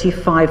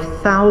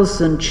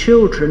 35,000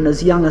 children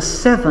as young as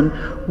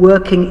 7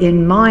 working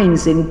in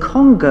mines in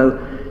Congo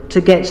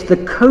to get the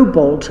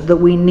cobalt that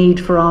we need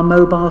for our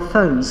mobile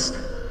phones,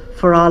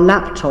 for our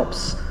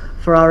laptops,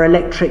 for our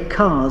electric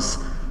cars,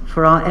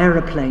 for our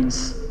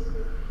aeroplanes.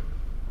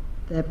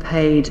 They're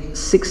paid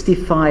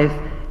 65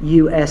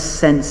 US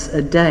cents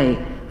a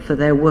day for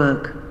their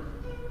work.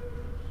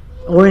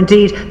 Or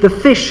indeed the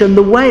fish and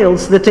the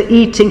whales that are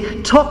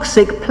eating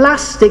toxic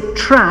plastic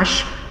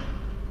trash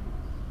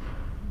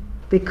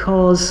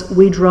because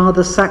we'd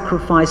rather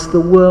sacrifice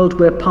the world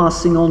we're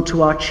passing on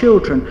to our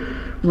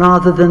children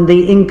rather than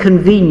the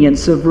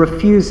inconvenience of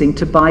refusing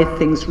to buy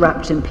things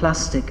wrapped in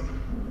plastic.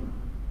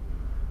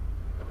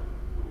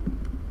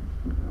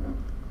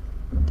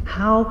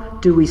 How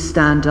do we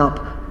stand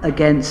up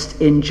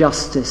against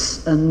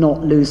injustice and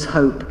not lose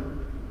hope?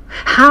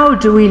 How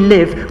do we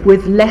live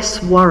with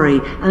less worry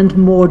and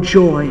more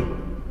joy?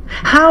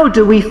 How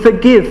do we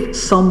forgive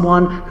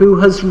someone who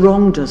has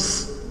wronged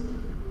us?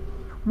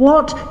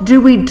 What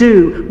do we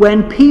do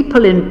when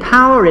people in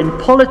power, in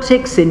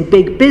politics, in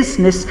big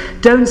business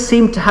don't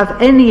seem to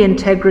have any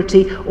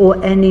integrity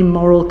or any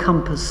moral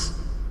compass?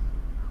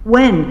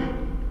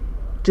 When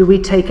do we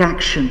take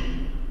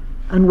action?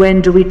 And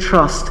when do we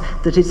trust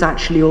that it's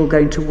actually all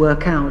going to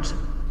work out?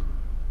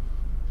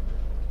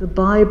 The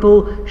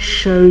Bible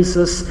shows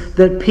us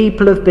that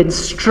people have been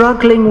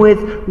struggling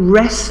with,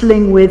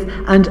 wrestling with,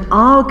 and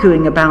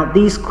arguing about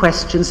these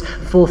questions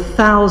for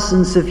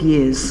thousands of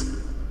years.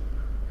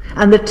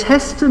 And the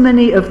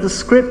testimony of the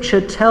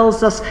Scripture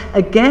tells us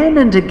again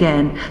and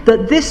again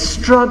that this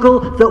struggle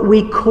that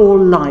we call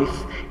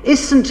life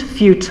isn't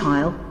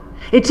futile,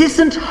 it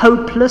isn't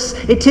hopeless,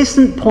 it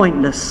isn't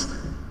pointless.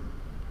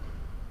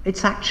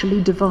 It's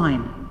actually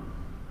divine.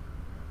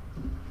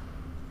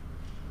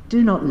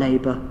 Do not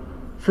labour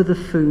for the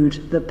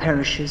food that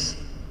perishes,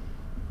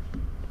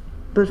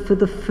 but for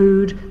the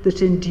food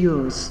that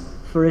endures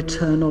for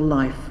eternal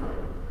life,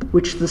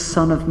 which the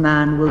Son of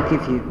Man will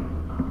give you.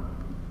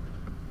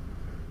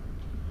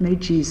 May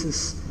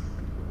Jesus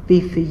be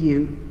for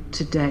you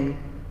today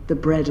the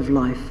bread of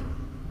life.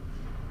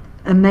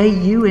 And may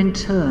you in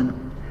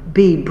turn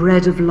be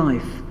bread of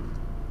life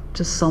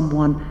to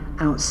someone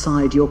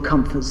outside your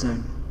comfort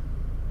zone.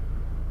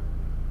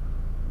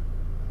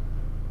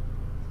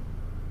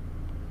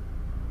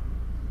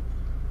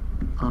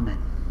 Amen.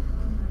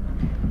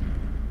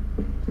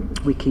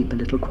 We keep a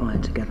little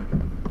quiet together.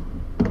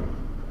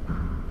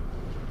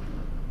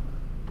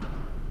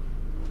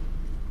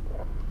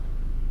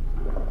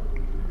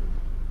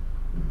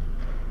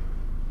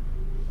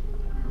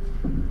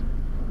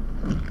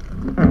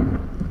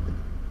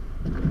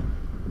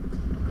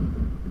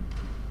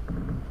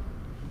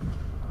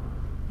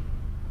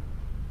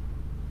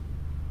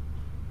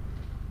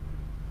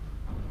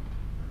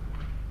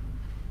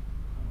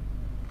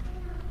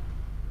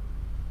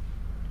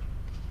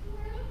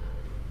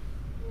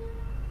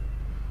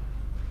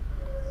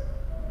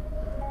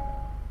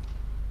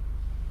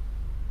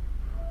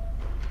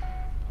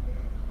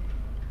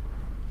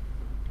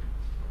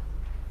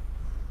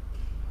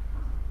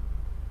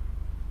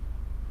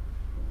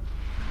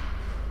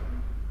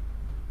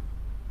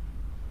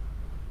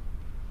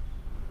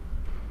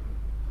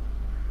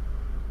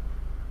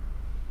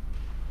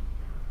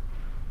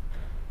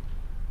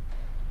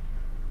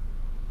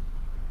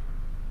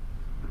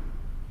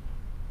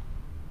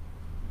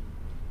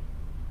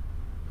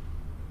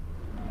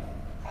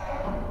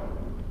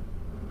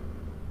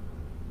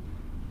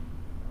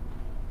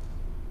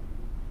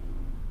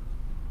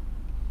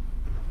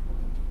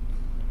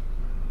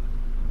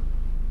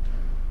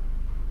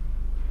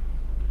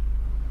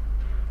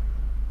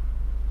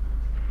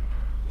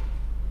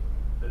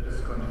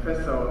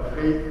 Confess our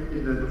faith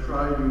in the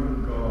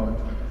triune God.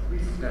 We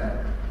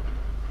stand.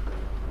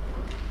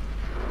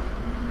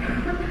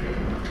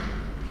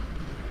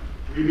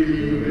 We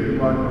believe in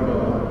one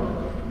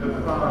God,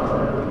 the Father,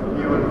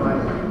 the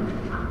Almighty,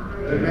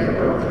 the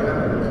maker of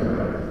heaven and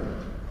earth,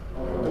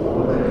 of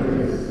all that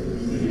is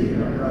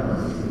seen and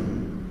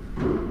unseen.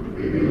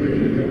 We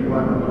believe in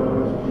one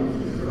Lord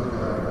Jesus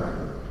Christ,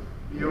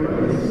 the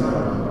only Son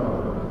of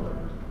God,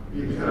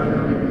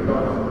 eternally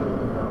begotten of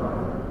the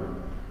Father,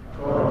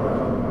 God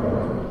from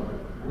God,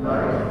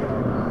 light from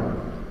light,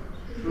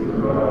 true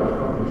God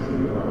from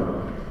true God,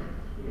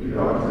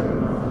 begotten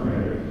not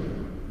made,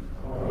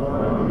 of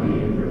one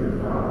being with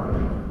the Father,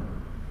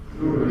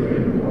 through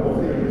him all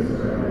things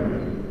were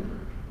made.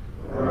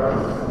 For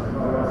us and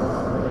for our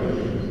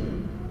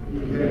salvation, he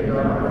came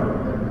down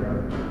from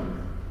heaven,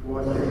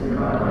 was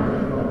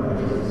incarnate from the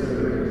Holy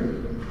Spirit,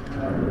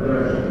 and the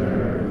Virgin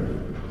Mary,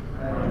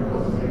 and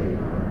was made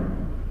man.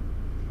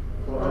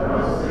 For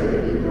our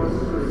sake he was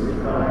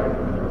crucified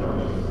on the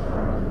Pontius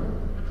Pilate.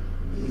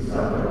 He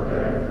suffered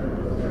death and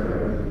was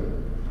buried.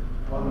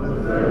 On the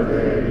third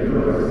day he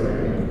rose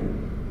again,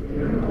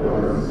 in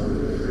accordance with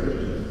the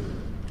Scriptures.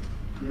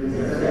 He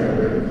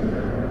ascended into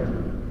heaven,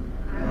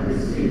 and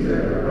is seated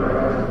at the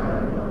right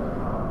hand of the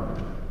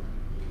Father.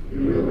 He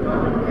will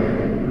come again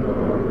in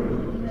glory,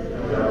 to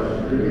judge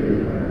the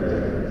living and the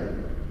dead,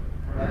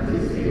 and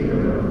his kingdom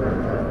will not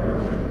have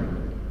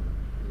end.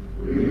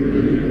 We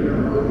believe in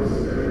the Holy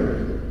Spirit,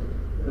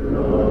 the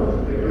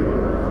Lord, the pure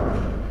God,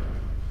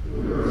 who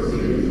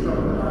proceeds from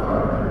the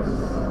Father and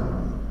the Son,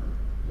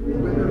 who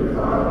with the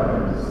Father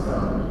and the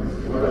Son is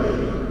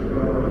worshipped and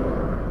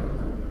glorified,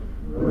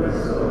 who has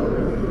sown the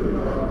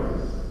true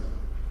prophets.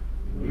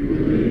 We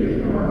believe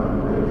in one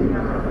holy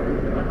Catholic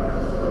and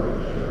Apostolic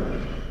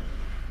Church.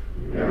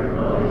 We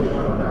acknowledge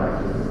one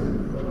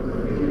baptism for the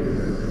forgiveness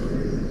of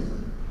sins.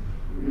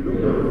 We look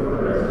for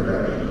the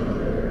resurrection of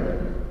the dead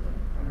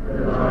and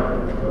the life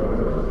of the world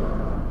to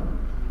come.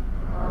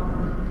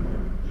 Amen.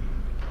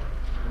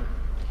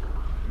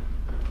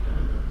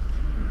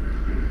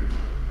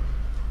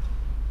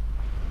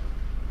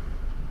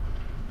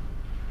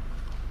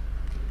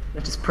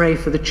 Let us pray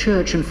for the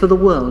Church and for the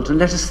world, and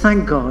let us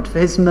thank God for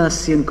his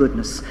mercy and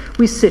goodness.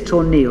 We sit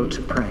or kneel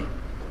to pray.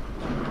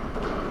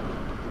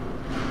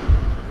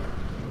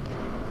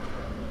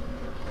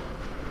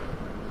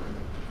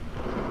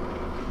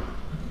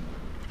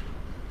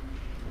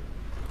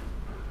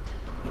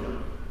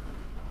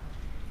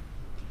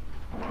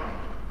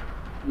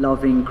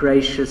 Loving,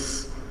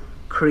 gracious,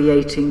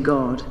 creating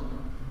God,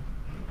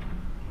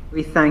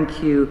 we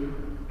thank you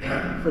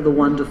for the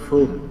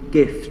wonderful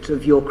gift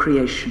of your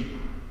creation.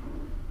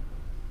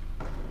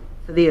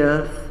 For the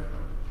earth,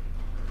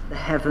 the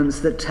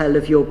heavens that tell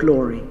of your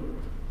glory,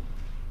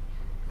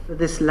 for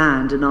this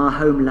land and our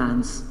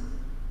homelands,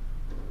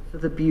 for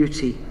the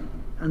beauty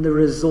and the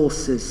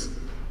resources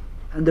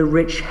and the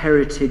rich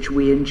heritage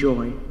we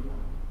enjoy.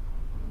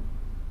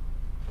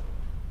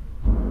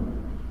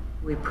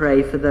 We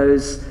pray for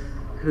those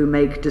who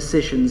make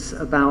decisions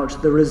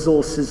about the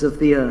resources of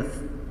the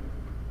earth,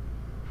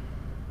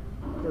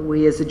 that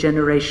we as a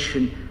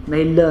generation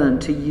may learn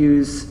to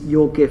use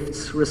your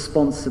gifts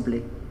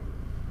responsibly.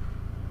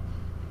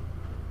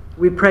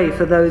 We pray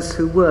for those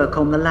who work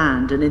on the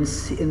land and in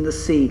the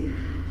sea,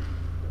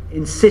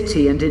 in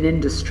city and in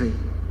industry.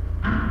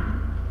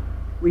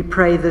 We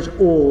pray that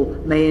all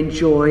may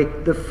enjoy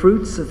the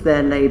fruits of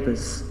their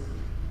labours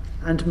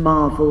and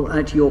marvel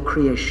at your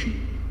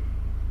creation.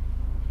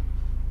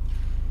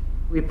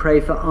 We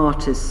pray for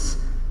artists,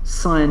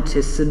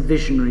 scientists and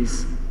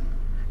visionaries,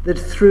 that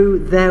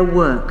through their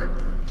work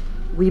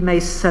we may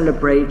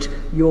celebrate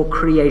your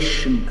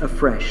creation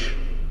afresh.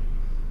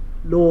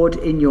 Lord,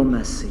 in your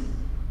mercy.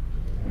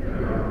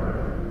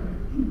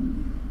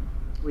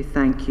 We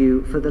thank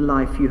you for the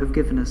life you have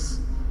given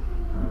us.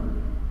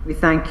 We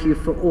thank you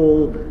for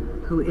all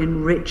who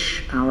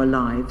enrich our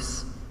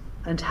lives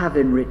and have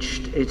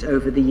enriched it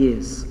over the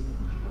years.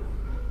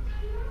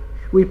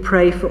 We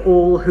pray for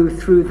all who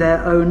through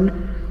their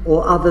own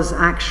or others'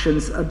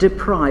 actions are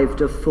deprived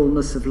of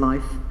fullness of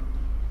life.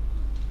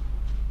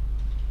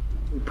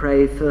 We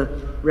pray for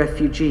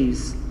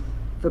refugees,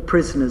 for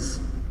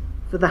prisoners,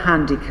 for the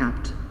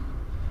handicapped,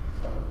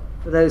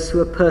 for those who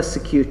are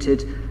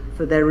persecuted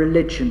for their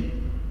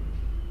religion,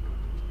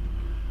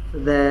 for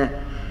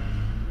their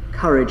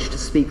courage to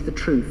speak the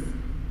truth,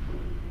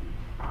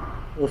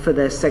 or for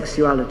their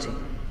sexuality.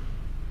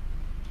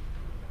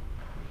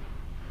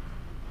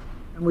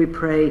 And we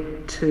pray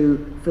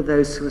too for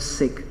those who are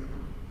sick.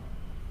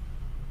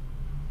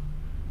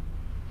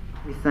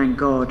 We thank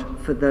God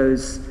for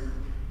those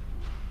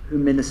who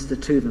minister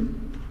to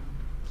them.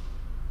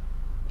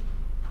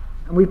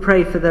 And we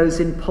pray for those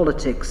in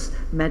politics,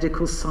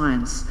 medical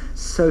science,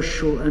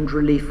 social and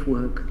relief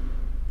work.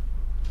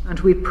 And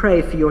we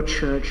pray for your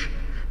church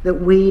that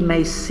we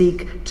may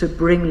seek to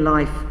bring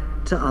life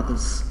to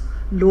others.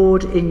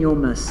 Lord, in your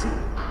mercy.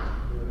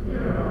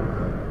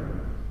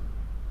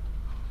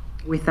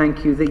 We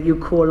thank you that you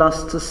call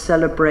us to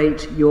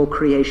celebrate your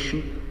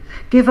creation.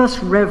 Give us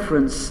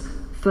reverence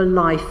for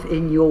life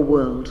in your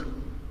world.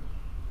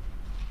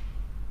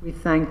 We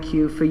thank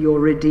you for your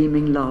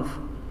redeeming love.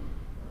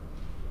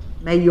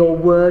 May your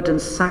word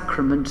and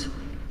sacrament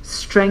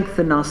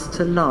strengthen us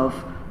to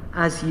love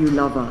as you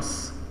love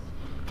us.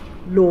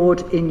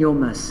 Lord, in your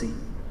mercy.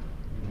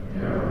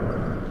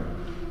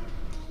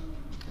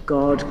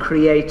 God,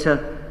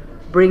 Creator,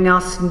 bring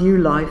us new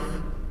life.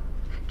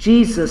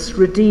 Jesus,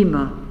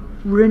 Redeemer,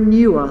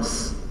 renew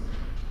us.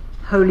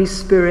 Holy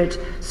Spirit,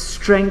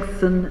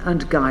 strengthen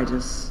and guide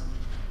us.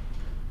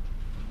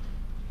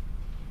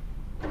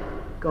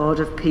 God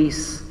of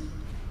peace,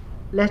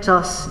 let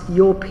us,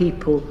 your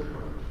people,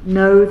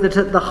 know that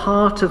at the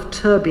heart of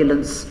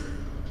turbulence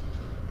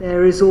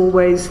there is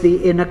always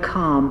the inner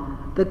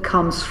calm that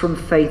comes from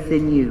faith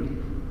in you.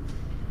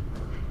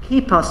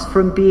 Keep us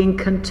from being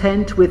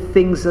content with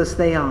things as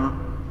they are,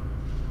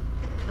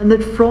 and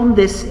that from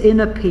this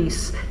inner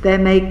peace there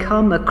may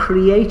come a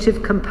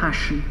creative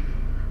compassion,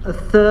 a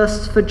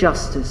thirst for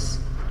justice,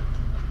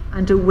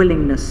 and a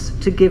willingness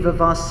to give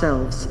of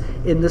ourselves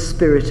in the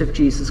Spirit of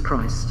Jesus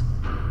Christ.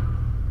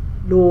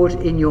 Lord,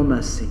 in your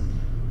mercy.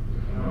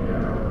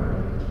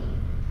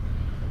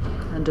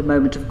 And a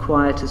moment of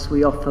quiet as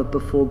we offer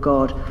before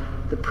God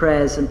the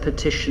prayers and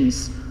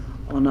petitions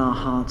on our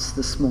hearts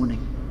this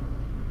morning.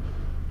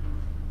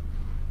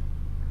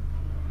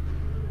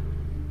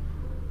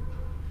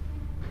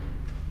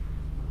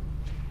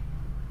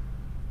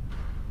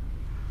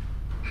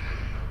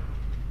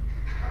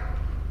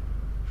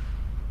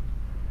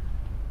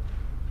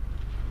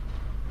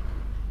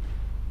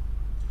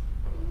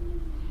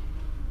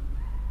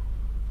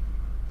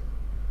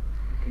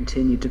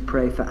 Continue to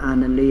pray for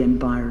Anna Lee and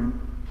Byron,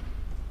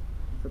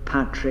 for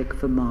Patrick,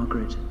 for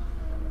Margaret,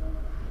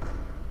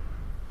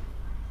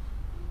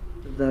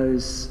 for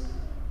those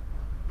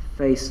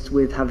faced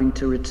with having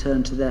to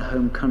return to their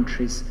home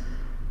countries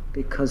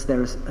because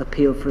their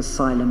appeal for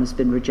asylum has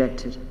been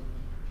rejected,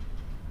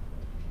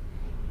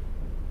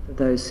 for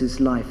those whose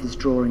life is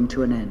drawing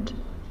to an end,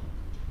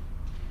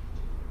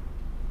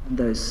 and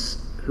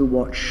those who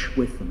watch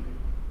with them.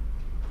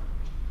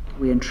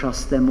 We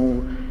entrust them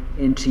all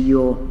into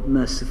your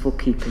merciful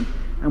keeping,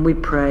 and we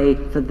pray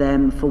for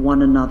them, for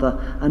one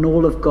another, and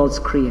all of God's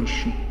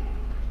creation,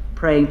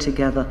 praying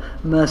together,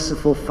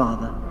 merciful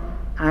Father,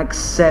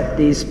 accept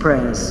these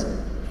prayers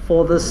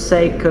for the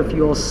sake of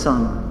your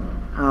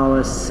Son,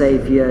 our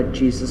Saviour,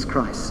 Jesus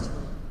Christ.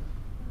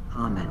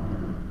 Amen.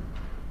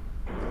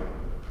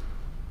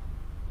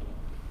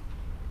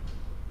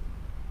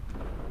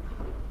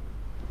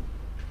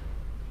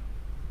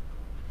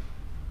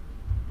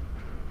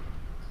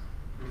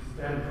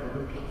 Stand for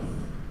the peace.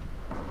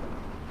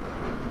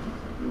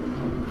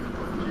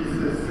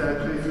 Jesus said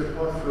to his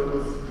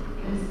apostles,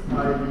 "Peace I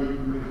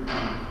leave with you,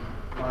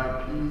 my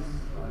peace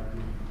I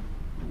give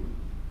you.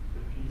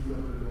 The peace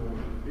of the Lord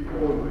be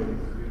always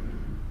with you."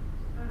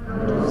 And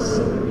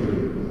also with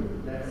you.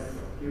 Let's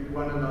give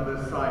one another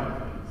sign of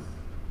peace.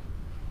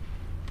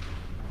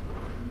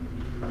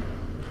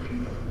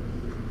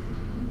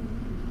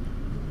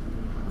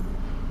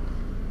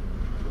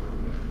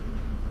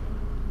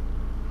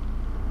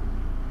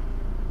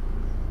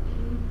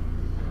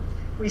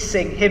 We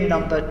sing hymn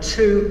number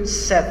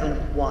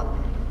 271.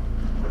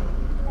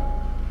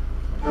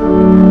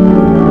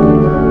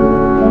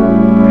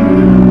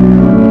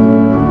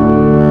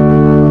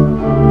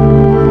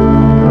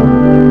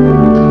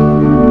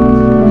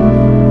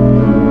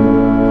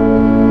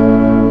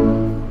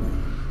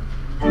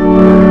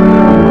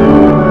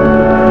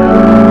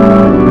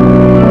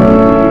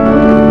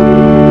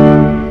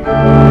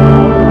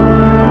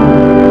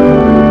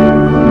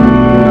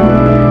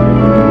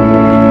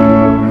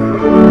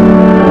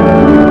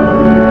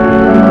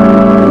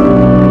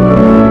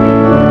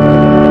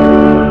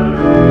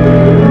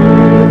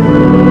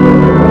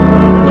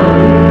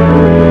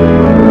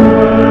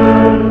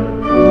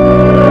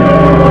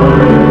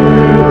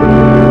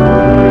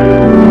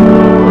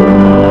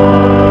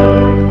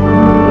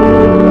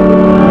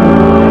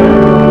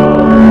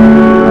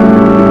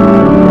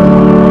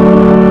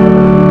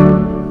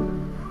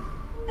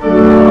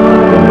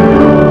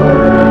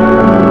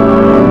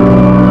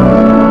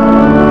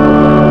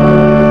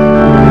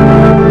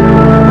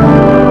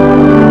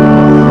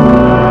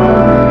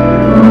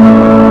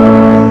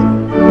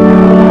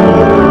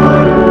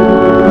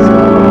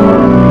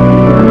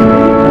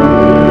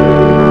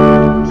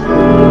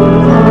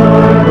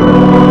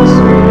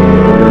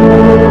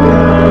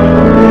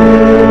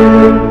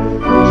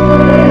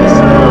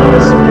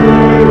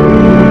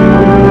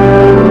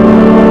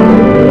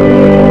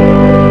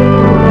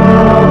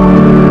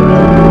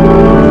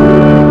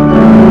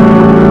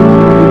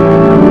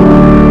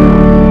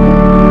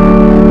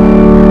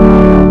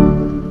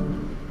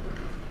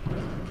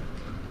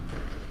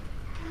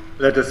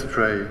 Let us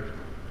pray.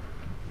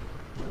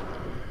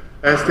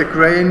 As the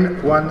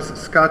grain once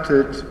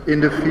scattered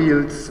in the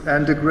fields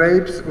and the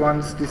grapes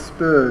once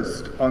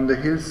dispersed on the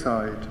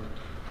hillside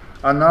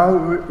are now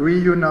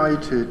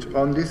reunited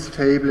on this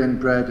table in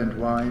bread and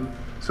wine,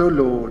 so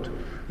Lord,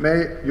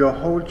 may your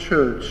whole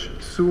church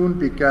soon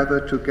be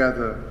gathered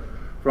together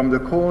from the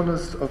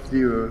corners of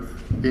the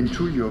earth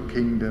into your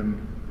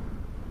kingdom.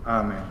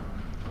 Amen.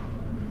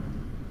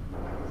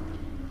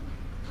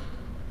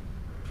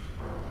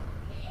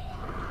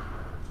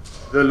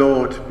 The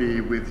Lord be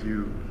with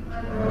you.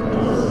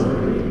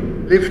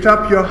 Lift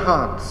up your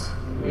hearts.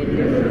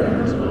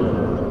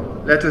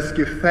 Let us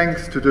give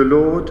thanks to the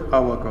Lord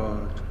our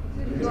God.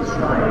 It is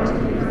right to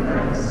give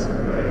thanks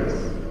and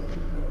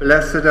praise.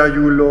 Blessed are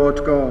you,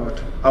 Lord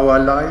God, our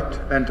light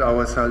and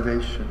our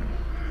salvation.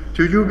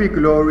 To you be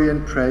glory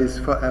and praise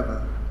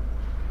forever.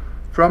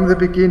 From the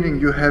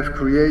beginning you have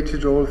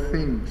created all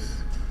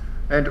things,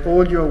 and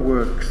all your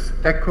works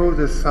echo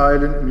the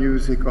silent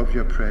music of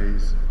your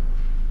praise.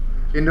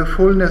 In the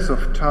fullness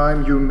of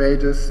time you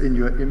made us in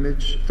your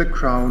image, the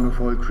crown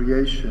of all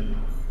creation.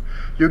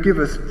 You give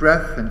us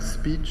breath and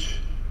speech,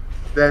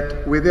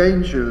 that with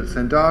angels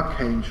and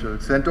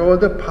archangels and all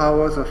the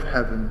powers of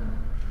heaven,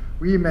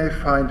 we may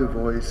find a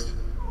voice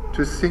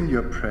to sing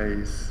your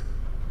praise.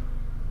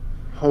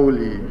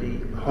 Holy,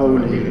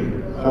 holy,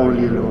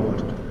 holy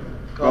Lord,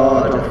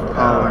 God of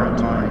power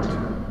and might.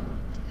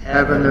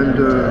 Heaven and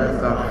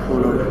earth are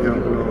full of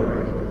your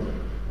glory.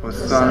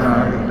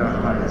 Hosanna in the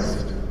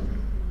highest.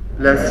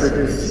 Blessed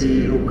is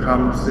he who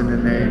comes in the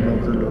name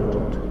of the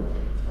Lord.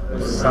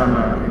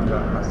 Hosanna in the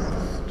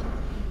highest.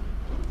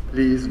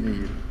 Please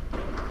kneel.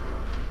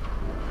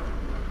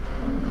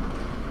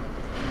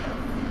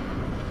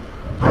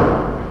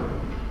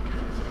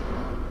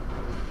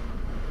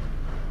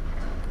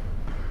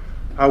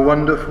 How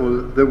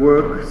wonderful the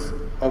works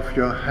of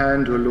your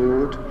hand, O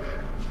Lord.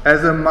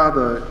 As a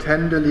mother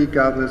tenderly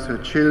gathers her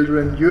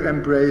children, you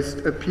embraced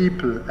a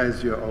people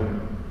as your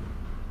own.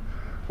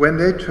 When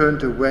they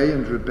turned away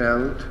and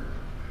rebelled,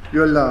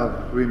 your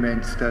love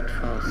remained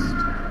steadfast.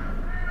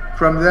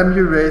 From them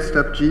you raised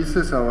up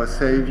Jesus, our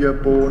Saviour,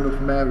 born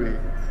of Mary,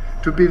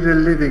 to be the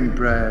living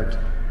bread,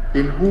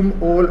 in whom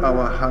all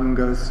our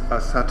hungers are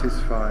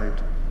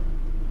satisfied.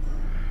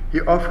 He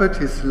offered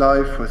his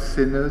life for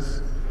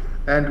sinners,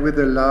 and with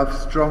a love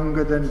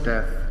stronger than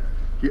death,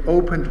 he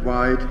opened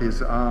wide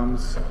his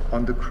arms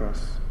on the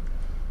cross.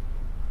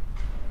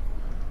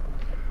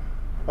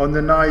 On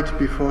the night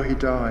before he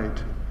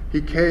died, he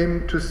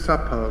came to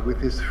supper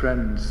with his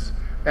friends,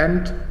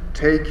 and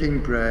taking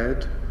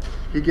bread,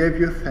 he gave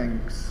you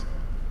thanks.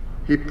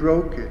 He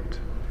broke it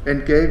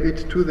and gave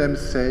it to them,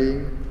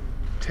 saying,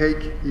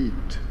 "Take,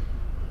 eat.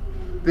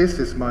 This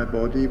is my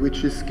body,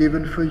 which is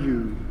given for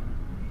you.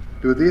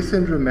 Do this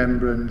in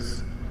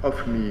remembrance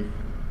of me."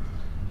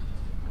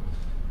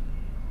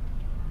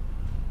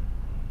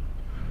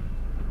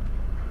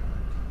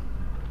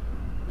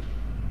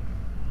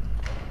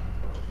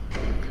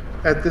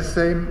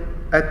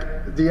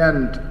 At the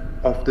end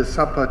of the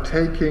supper,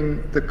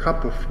 taking the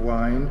cup of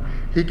wine,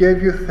 he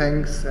gave you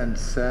thanks and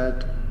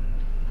said,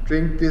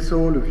 "Drink this,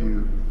 all of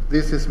you.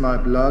 This is my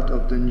blood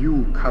of the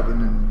new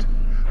covenant,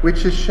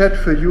 which is shed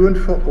for you and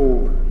for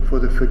all, for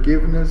the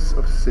forgiveness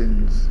of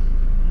sins.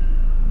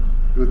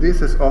 Do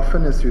this as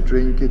often as you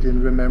drink it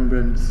in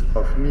remembrance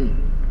of me."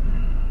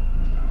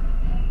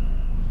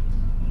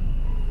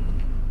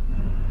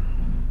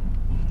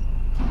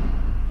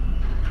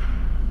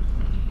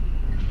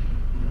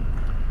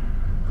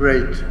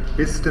 Great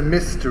is the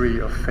mystery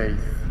of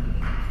faith.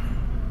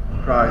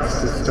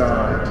 Christ has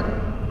died.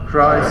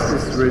 Christ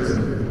is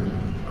risen.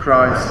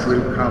 Christ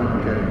will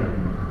come again.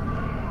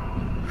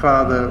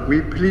 Father,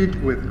 we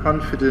plead with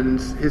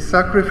confidence his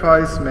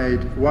sacrifice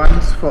made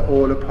once for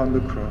all upon the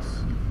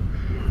cross.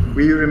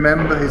 We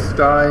remember his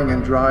dying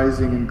and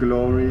rising in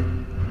glory,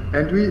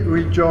 and we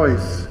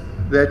rejoice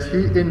that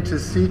he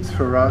intercedes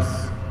for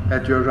us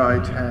at your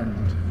right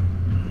hand.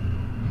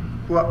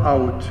 Pour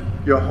out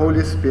your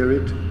Holy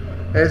Spirit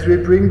as we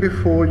bring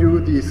before you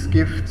these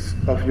gifts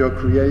of your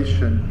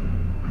creation.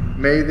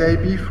 May they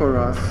be for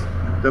us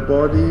the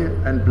body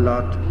and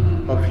blood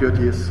of your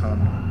dear Son.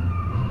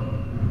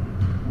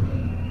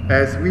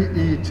 As we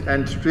eat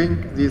and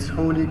drink these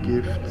holy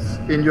gifts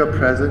in your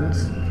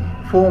presence,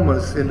 form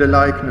us in the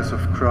likeness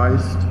of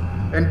Christ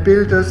and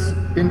build us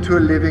into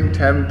a living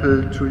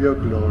temple to your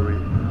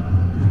glory.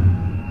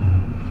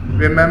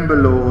 Remember,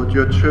 Lord,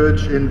 your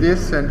church in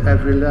this and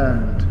every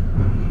land.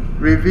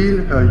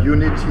 Reveal her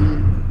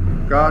unity,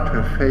 guard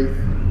her faith,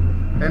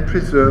 and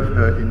preserve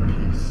her in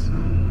peace.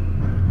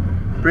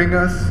 Bring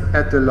us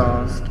at the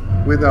last,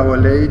 with Our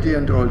Lady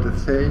and all the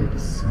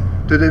saints,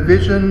 to the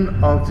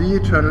vision of the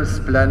eternal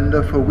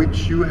splendor for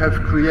which you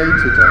have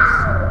created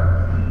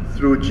us,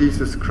 through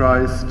Jesus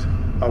Christ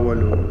our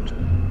Lord,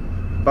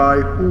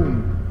 by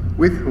whom,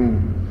 with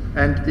whom,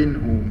 and in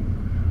whom,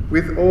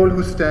 with all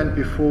who stand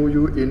before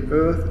you in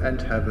earth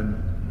and heaven,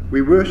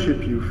 we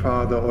worship you,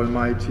 Father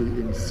Almighty,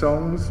 in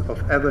songs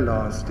of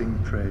everlasting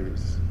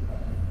praise.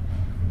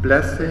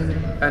 Blessing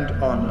and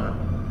honor,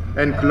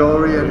 and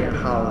glory and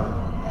power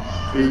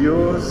be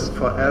yours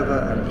forever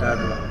and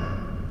ever.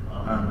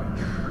 Amen.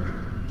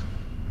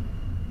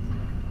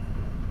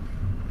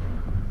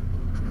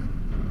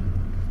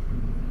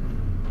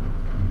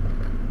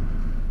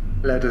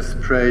 Let us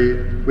pray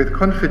with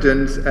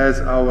confidence as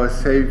our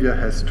Saviour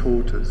has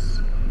taught us.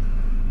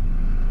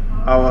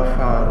 Our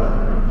Father,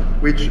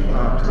 which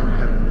art in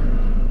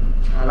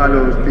heaven,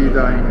 hallowed be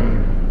thy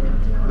name.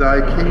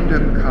 Thy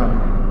kingdom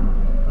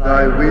come,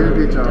 thy will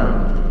be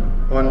done,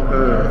 on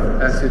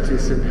earth as it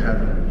is in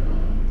heaven.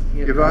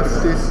 Give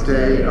us this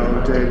day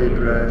our daily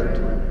bread,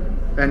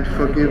 and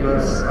forgive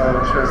us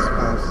our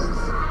trespasses,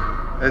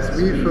 as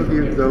we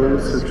forgive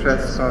those who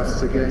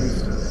trespass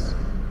against us.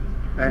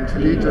 And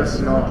lead us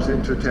not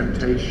into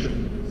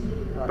temptation,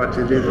 but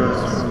deliver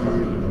us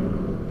from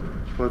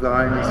evil. For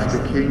thine is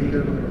the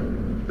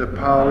kingdom, the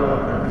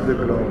power, and the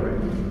glory,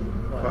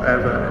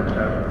 forever and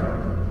ever.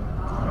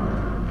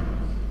 Amen.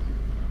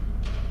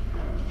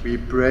 We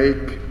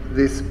break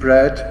this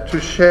bread to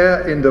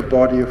share in the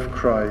body of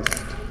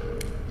Christ.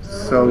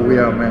 So we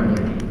are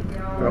many, we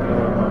are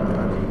all one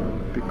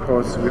body,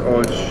 because we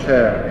all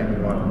share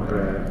in one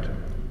bread.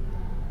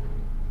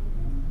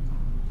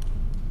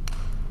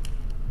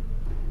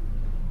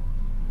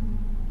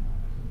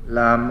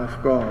 Lamb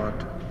of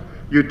God,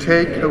 you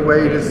take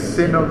away the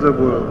sin of the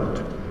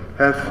world,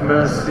 have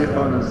mercy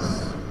on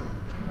us.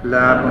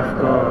 Lamb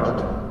of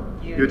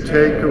God, you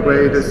take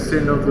away the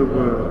sin of the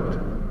world,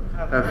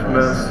 have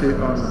mercy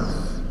on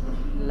us.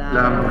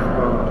 Lamb of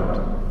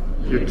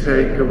God, you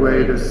take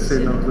away the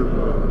sin of the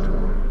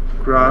world,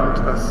 grant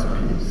us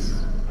peace.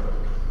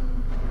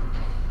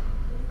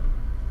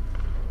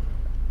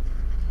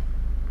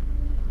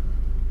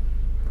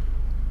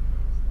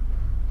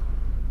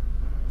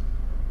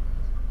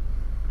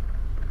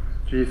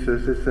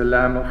 Jesus is the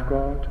Lamb of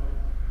God,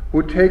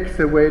 who takes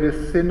away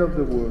the sin of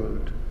the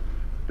world.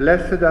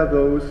 Blessed are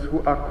those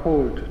who are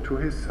called to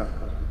his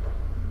supper.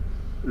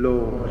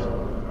 Lord,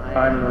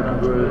 I am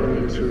not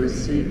worthy to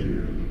receive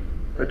you,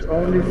 but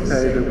only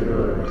say the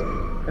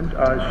word, and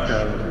I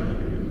shall be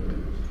healed.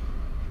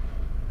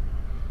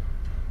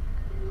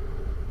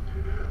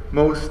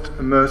 Most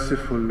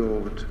merciful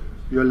Lord,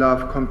 your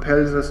love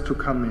compels us to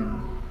come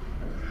in.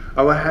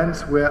 Our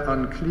hands were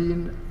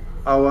unclean,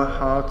 our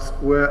hearts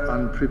were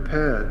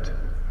unprepared.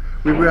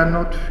 We were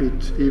not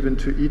fit even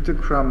to eat the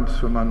crumbs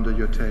from under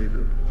your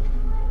table.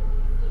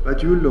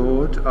 But you,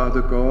 Lord, are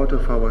the God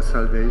of our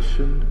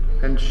salvation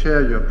and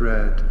share your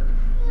bread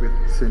with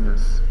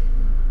sinners.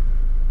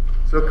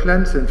 So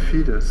cleanse and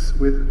feed us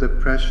with the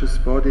precious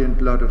body and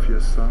blood of your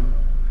Son,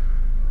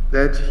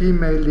 that he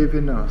may live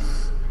in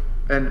us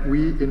and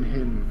we in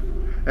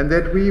him, and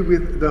that we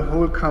with the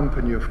whole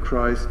company of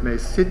Christ may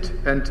sit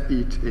and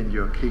eat in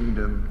your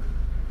kingdom.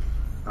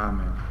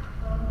 Amen.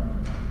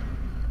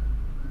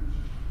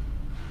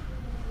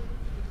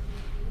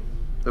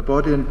 The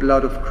body and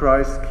blood of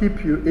Christ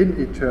keep you in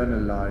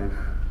eternal life.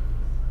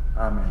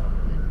 Amen.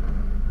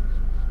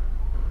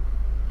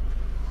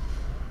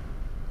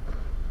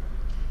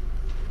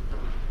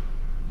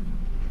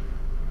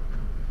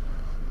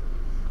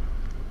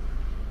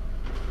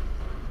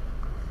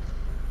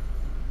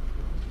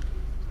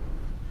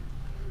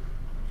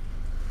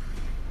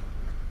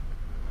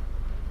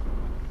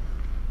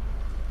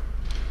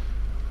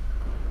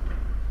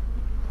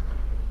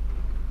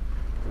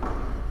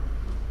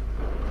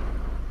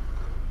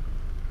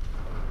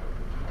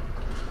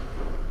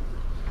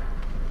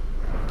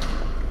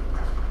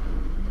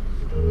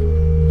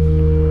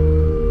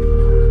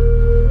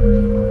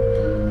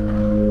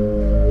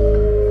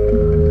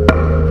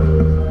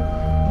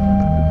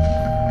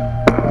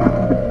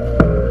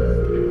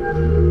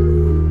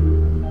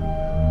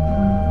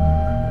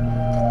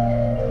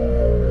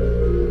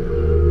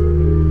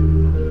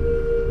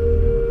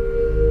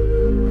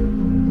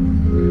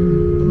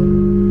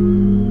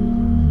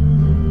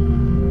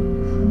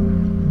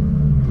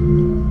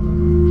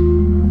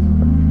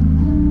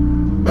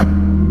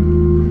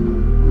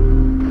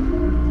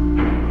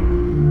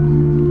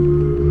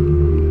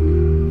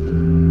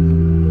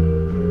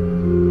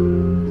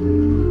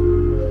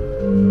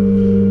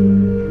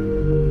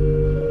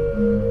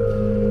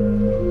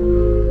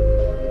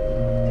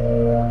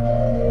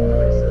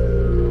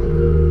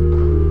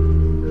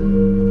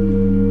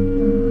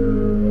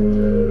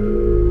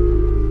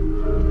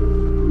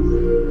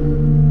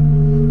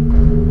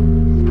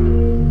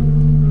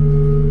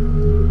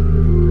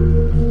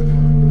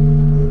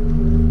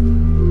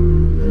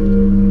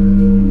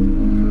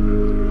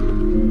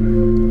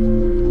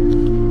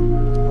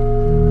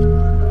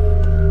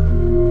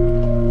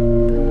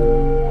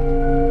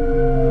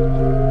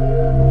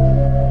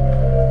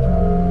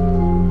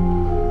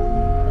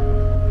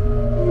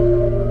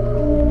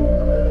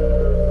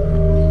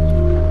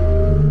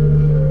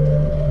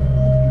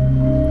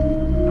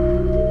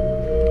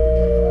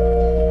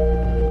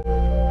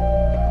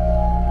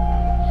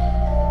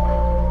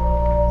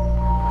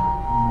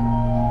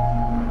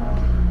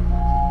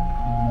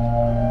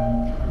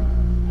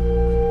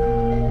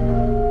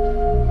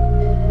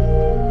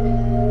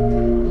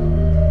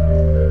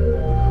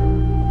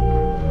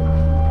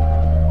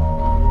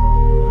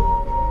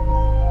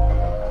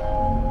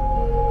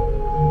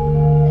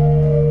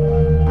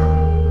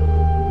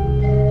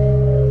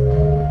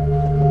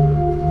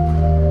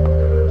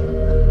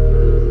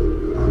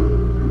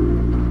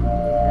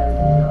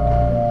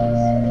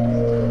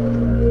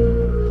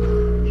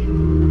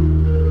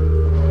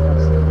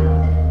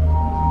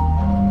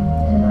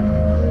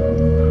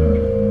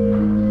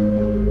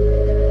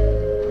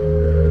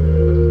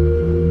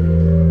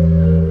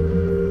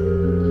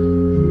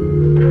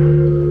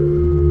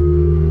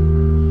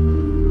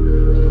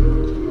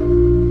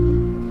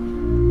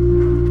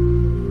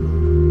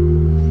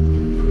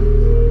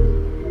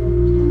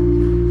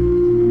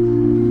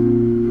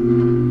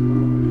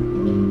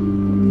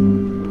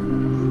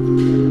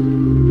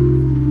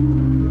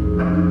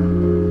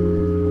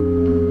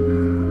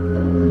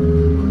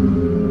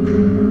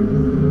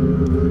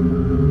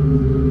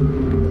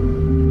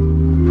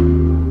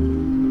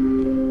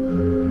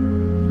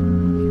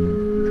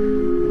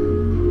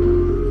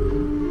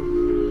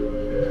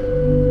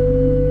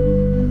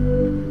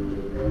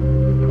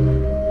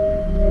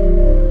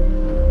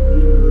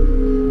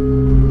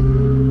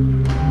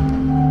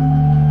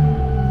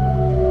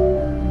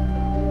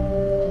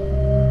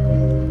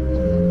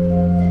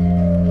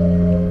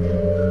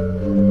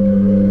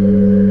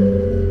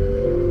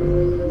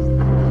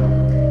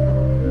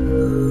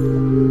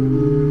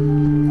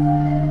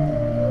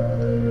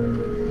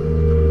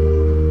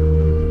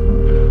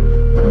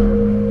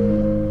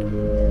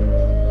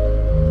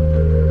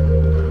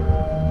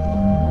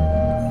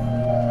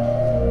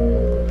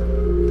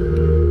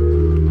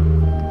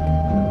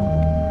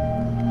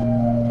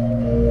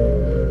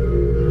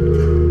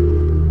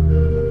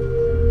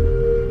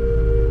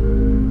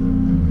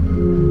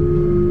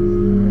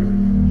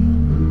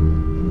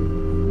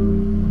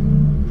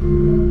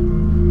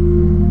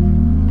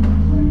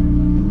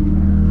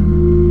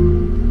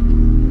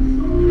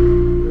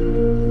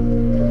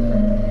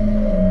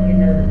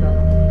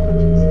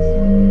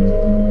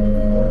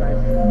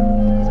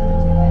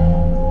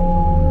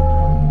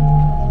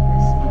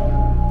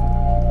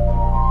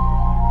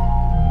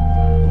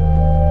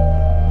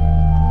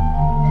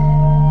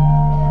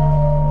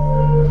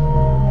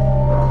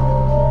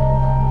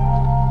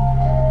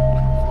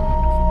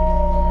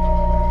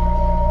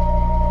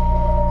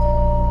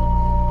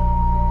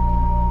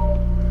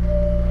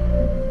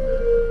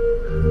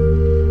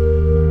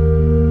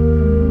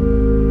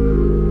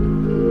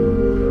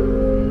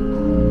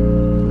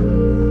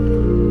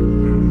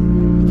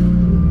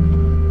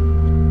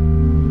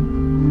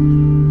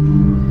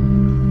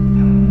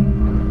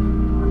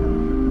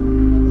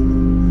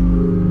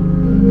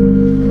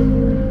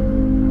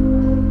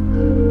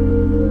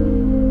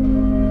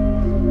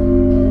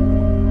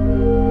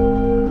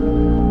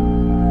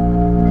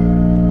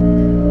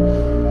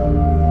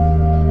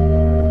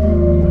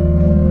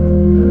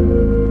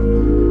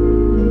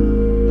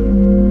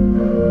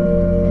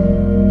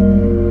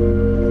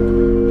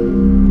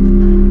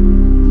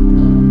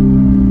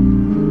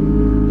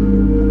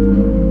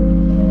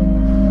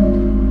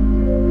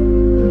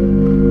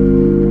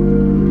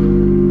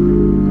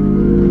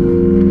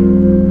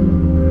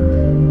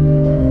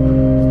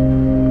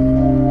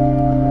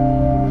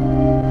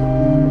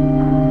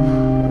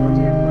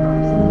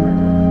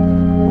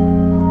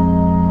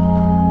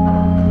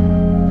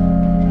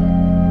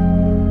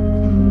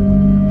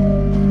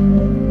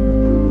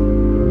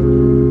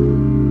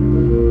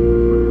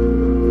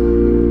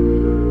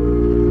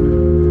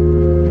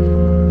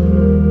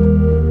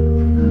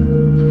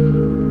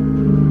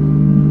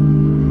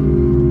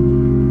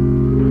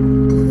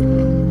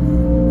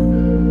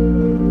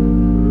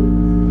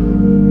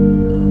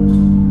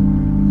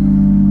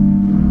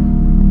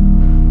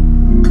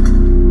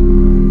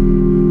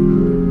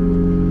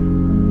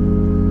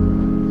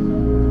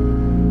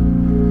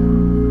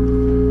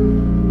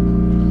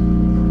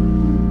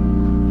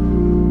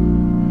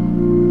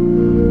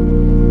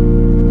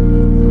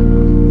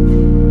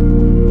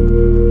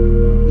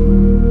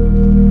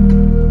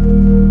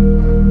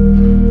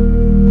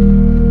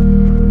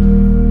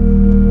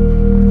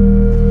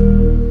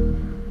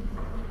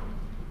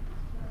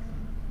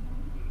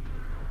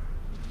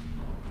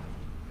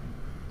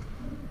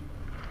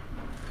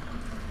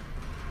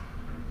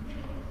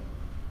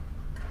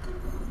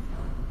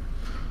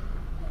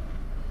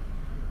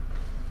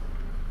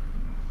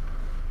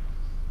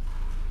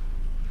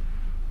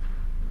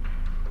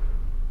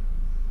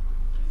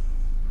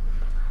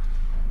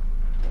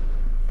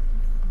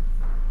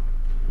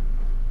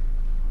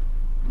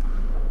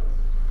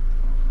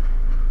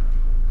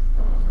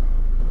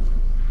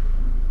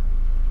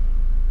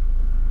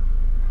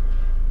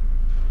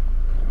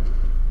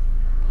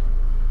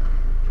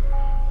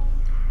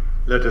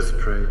 Let us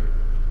pray.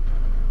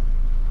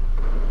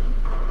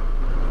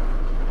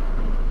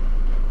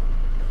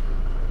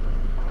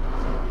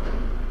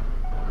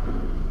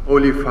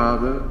 Holy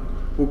Father,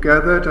 who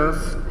gathered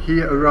us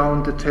here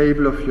around the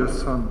table of your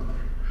Son,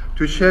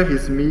 to share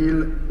his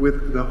meal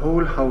with the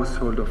whole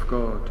household of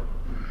God,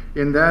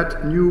 in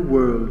that new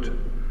world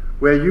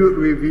where you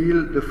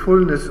reveal the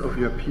fullness of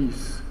your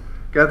peace,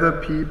 gather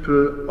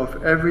people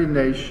of every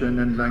nation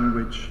and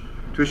language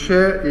to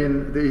share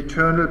in the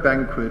eternal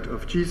banquet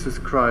of Jesus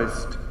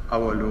Christ,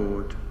 our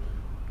Lord.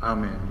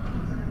 Amen.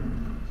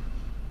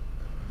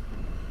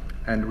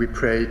 And we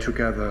pray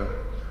together.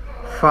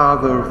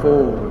 Father of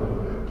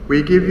all,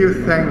 we give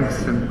you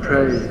thanks and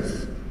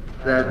praise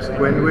that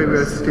when we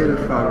were still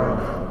far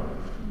off,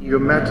 you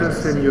met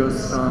us in your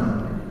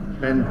Son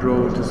and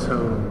brought us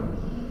home.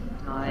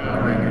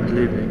 Dying and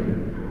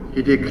living,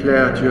 he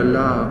declared your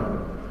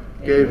love,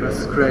 gave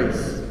us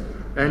grace,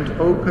 and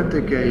opened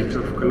the gate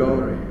of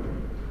glory.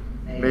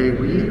 May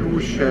we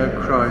who share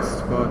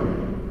Christ's body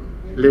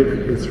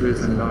live his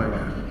risen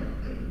life.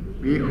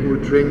 We who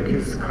drink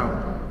his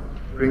cup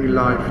bring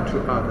life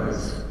to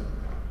others.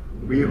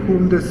 We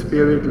whom the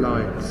Spirit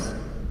lights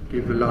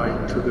give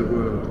light to the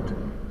world.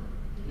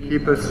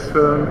 Keep us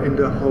firm in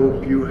the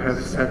hope you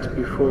have set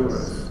before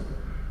us,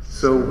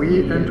 so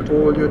we and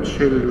all your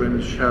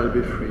children shall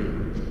be free,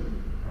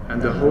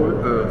 and the whole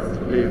earth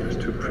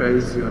live to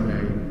praise your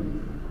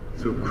name.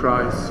 Through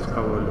Christ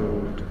our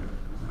Lord.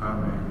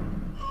 Amen.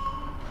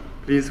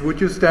 Please, would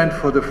you stand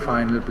for the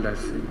final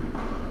blessing?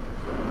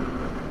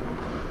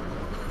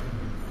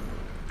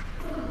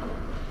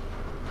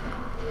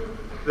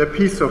 The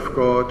peace of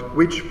God,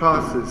 which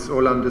passes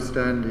all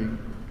understanding,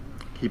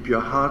 keep your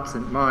hearts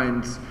and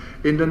minds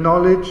in the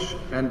knowledge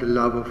and the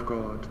love of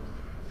God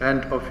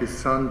and of his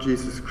Son,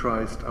 Jesus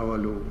Christ our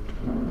Lord.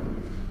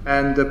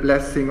 And the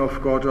blessing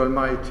of God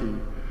Almighty,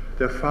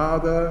 the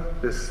Father,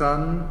 the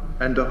Son,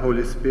 and the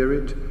Holy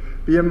Spirit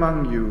be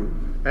among you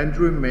and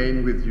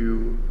remain with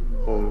you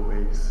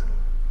always.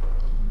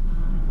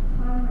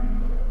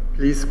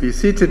 Please be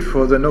seated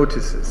for the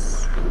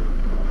notices.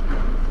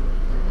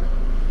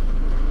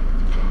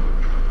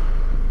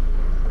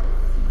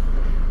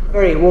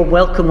 Very warm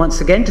welcome once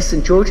again to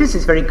St. George's.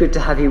 It's very good to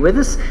have you with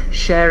us,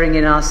 sharing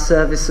in our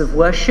service of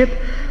worship.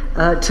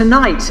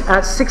 Tonight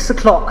at 6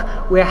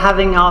 o'clock we're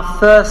having our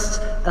first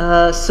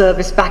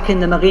service back in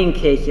the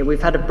Marienkirche.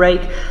 We've had a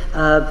break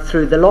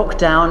through the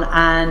lockdown,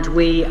 and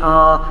we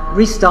are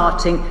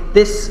restarting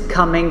this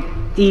coming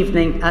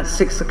evening at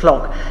 6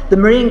 o'clock. The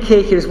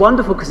Marienkirche is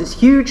wonderful because it's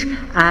huge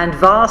and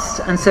vast,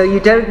 and so you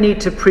don't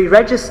need to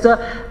pre-register.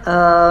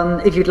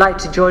 If you'd like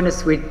to join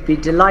us, we'd be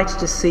delighted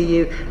to see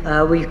you.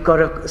 We've got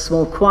a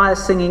small choir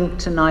singing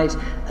tonight.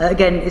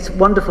 Again, it's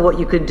wonderful what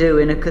you can do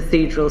in a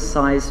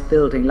cathedral-sized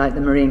building like the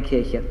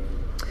Marienkirche.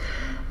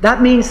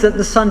 That means that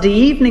the Sunday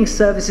evening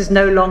service is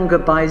no longer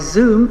by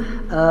Zoom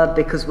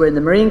because we're in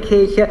the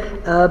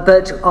Marienkirche,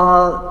 but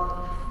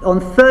on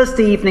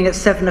Thursday evening at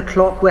 7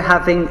 o'clock, we're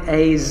having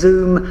a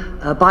Zoom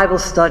Bible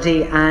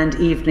study and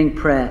evening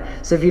prayer.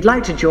 So if you'd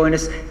like to join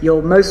us,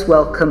 you're most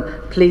welcome.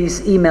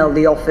 Please email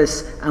the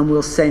office and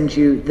we'll send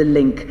you the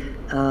link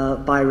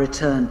by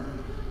return.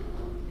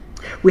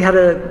 We had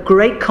a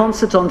great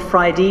concert on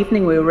Friday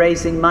evening. We were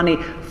raising money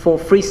for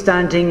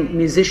freestanding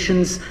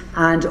musicians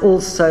and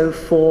also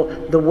for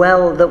the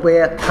well that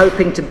we're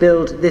hoping to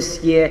build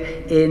this year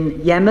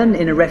in Yemen,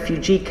 in a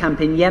refugee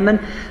camp in Yemen.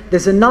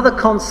 There's another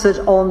concert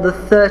on the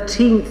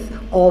 13th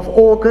of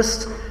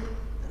August,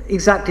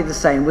 exactly the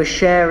same. We're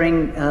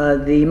sharing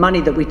the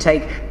money that we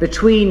take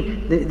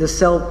between the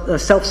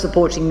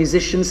self-supporting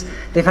musicians.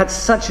 They've had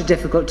such a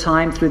difficult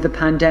time through the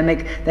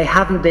pandemic. They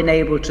haven't been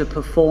able to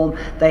perform.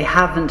 They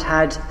haven't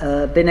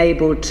been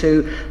able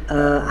to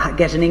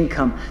get an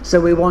income. So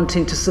we're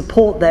wanting to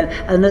support them.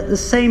 And at the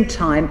same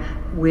time,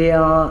 we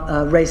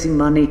are raising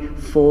money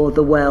for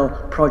the Well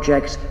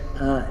project,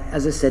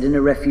 as I said, in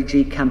a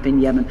refugee camp in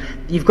Yemen.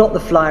 You've got the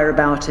flyer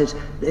about it.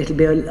 It'll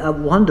be a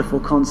wonderful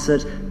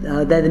concert.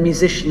 They're the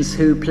musicians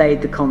who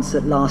played the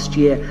concert last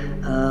year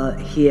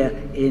here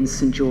in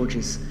St.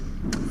 George's,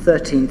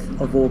 13th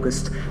of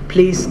August.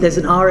 Please, there's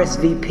an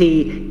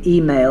RSVP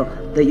email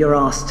that you're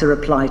asked to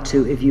reply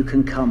to if you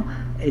can come.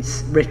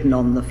 It's written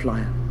on the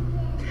flyer.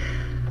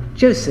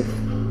 Joseph.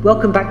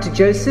 Welcome back to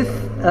Joseph.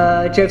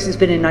 Joseph's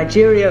been in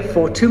Nigeria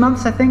for 2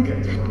 months, I think.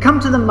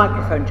 Come to the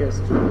microphone,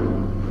 Joseph.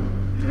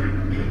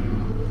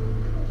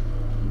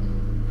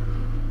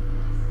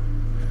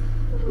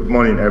 Good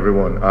morning,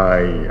 everyone.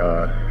 I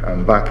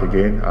am back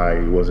again.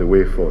 I was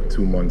away for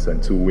 2 months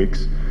and 2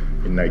 weeks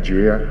in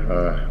Nigeria.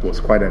 It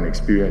was quite an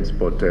experience,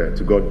 but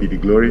to God be the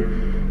glory.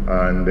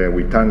 And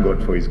we thank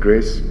God for His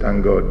grace.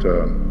 Thank God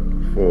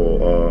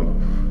for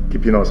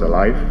keeping us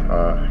alive.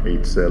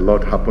 It's a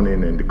lot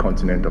happening in the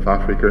continent of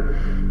Africa,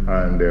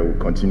 and we'll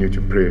continue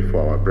to pray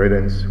for our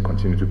brethren,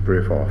 continue to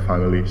pray for our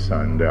families,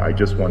 and I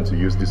just want to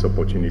use this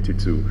opportunity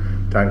to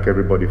thank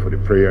everybody for the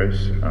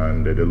prayers,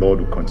 and the Lord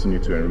will continue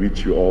to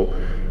enrich you all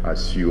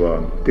as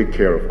you take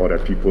care of other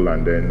people,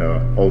 and then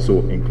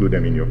also include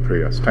them in your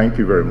prayers. Thank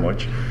you very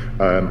much.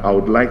 I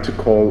would like to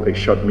call a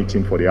short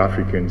meeting for the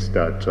Africans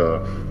that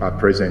are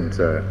present,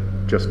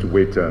 just to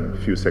wait a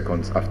few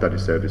seconds after the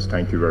service.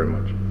 Thank you very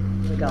much.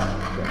 In the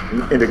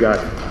garden. In the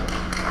garden.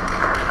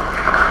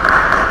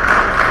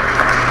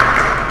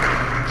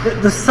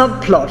 The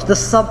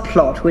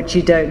subplot, which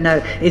you don't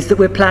know, is that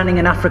we're planning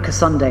an Africa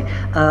Sunday,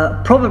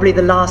 probably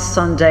the last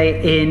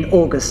Sunday in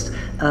August,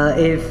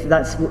 if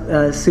that's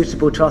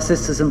suitable to our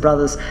sisters and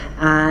brothers.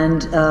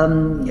 And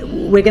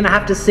we're going to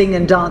have to sing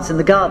and dance in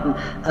the garden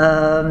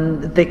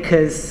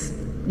because,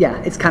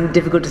 yeah, it's kind of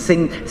difficult to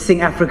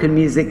sing African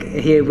music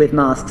here with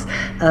masks.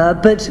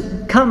 But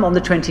come on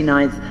the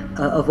 29th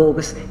of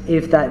August,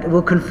 if that,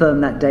 we'll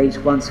confirm that date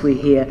once we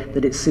hear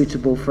that it's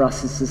suitable for our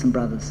sisters and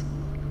brothers.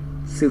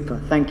 Super,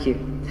 thank you.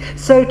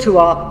 So to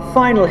our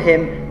final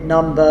hymn,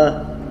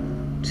 number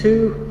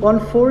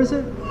 214, is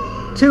it?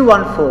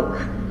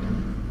 214.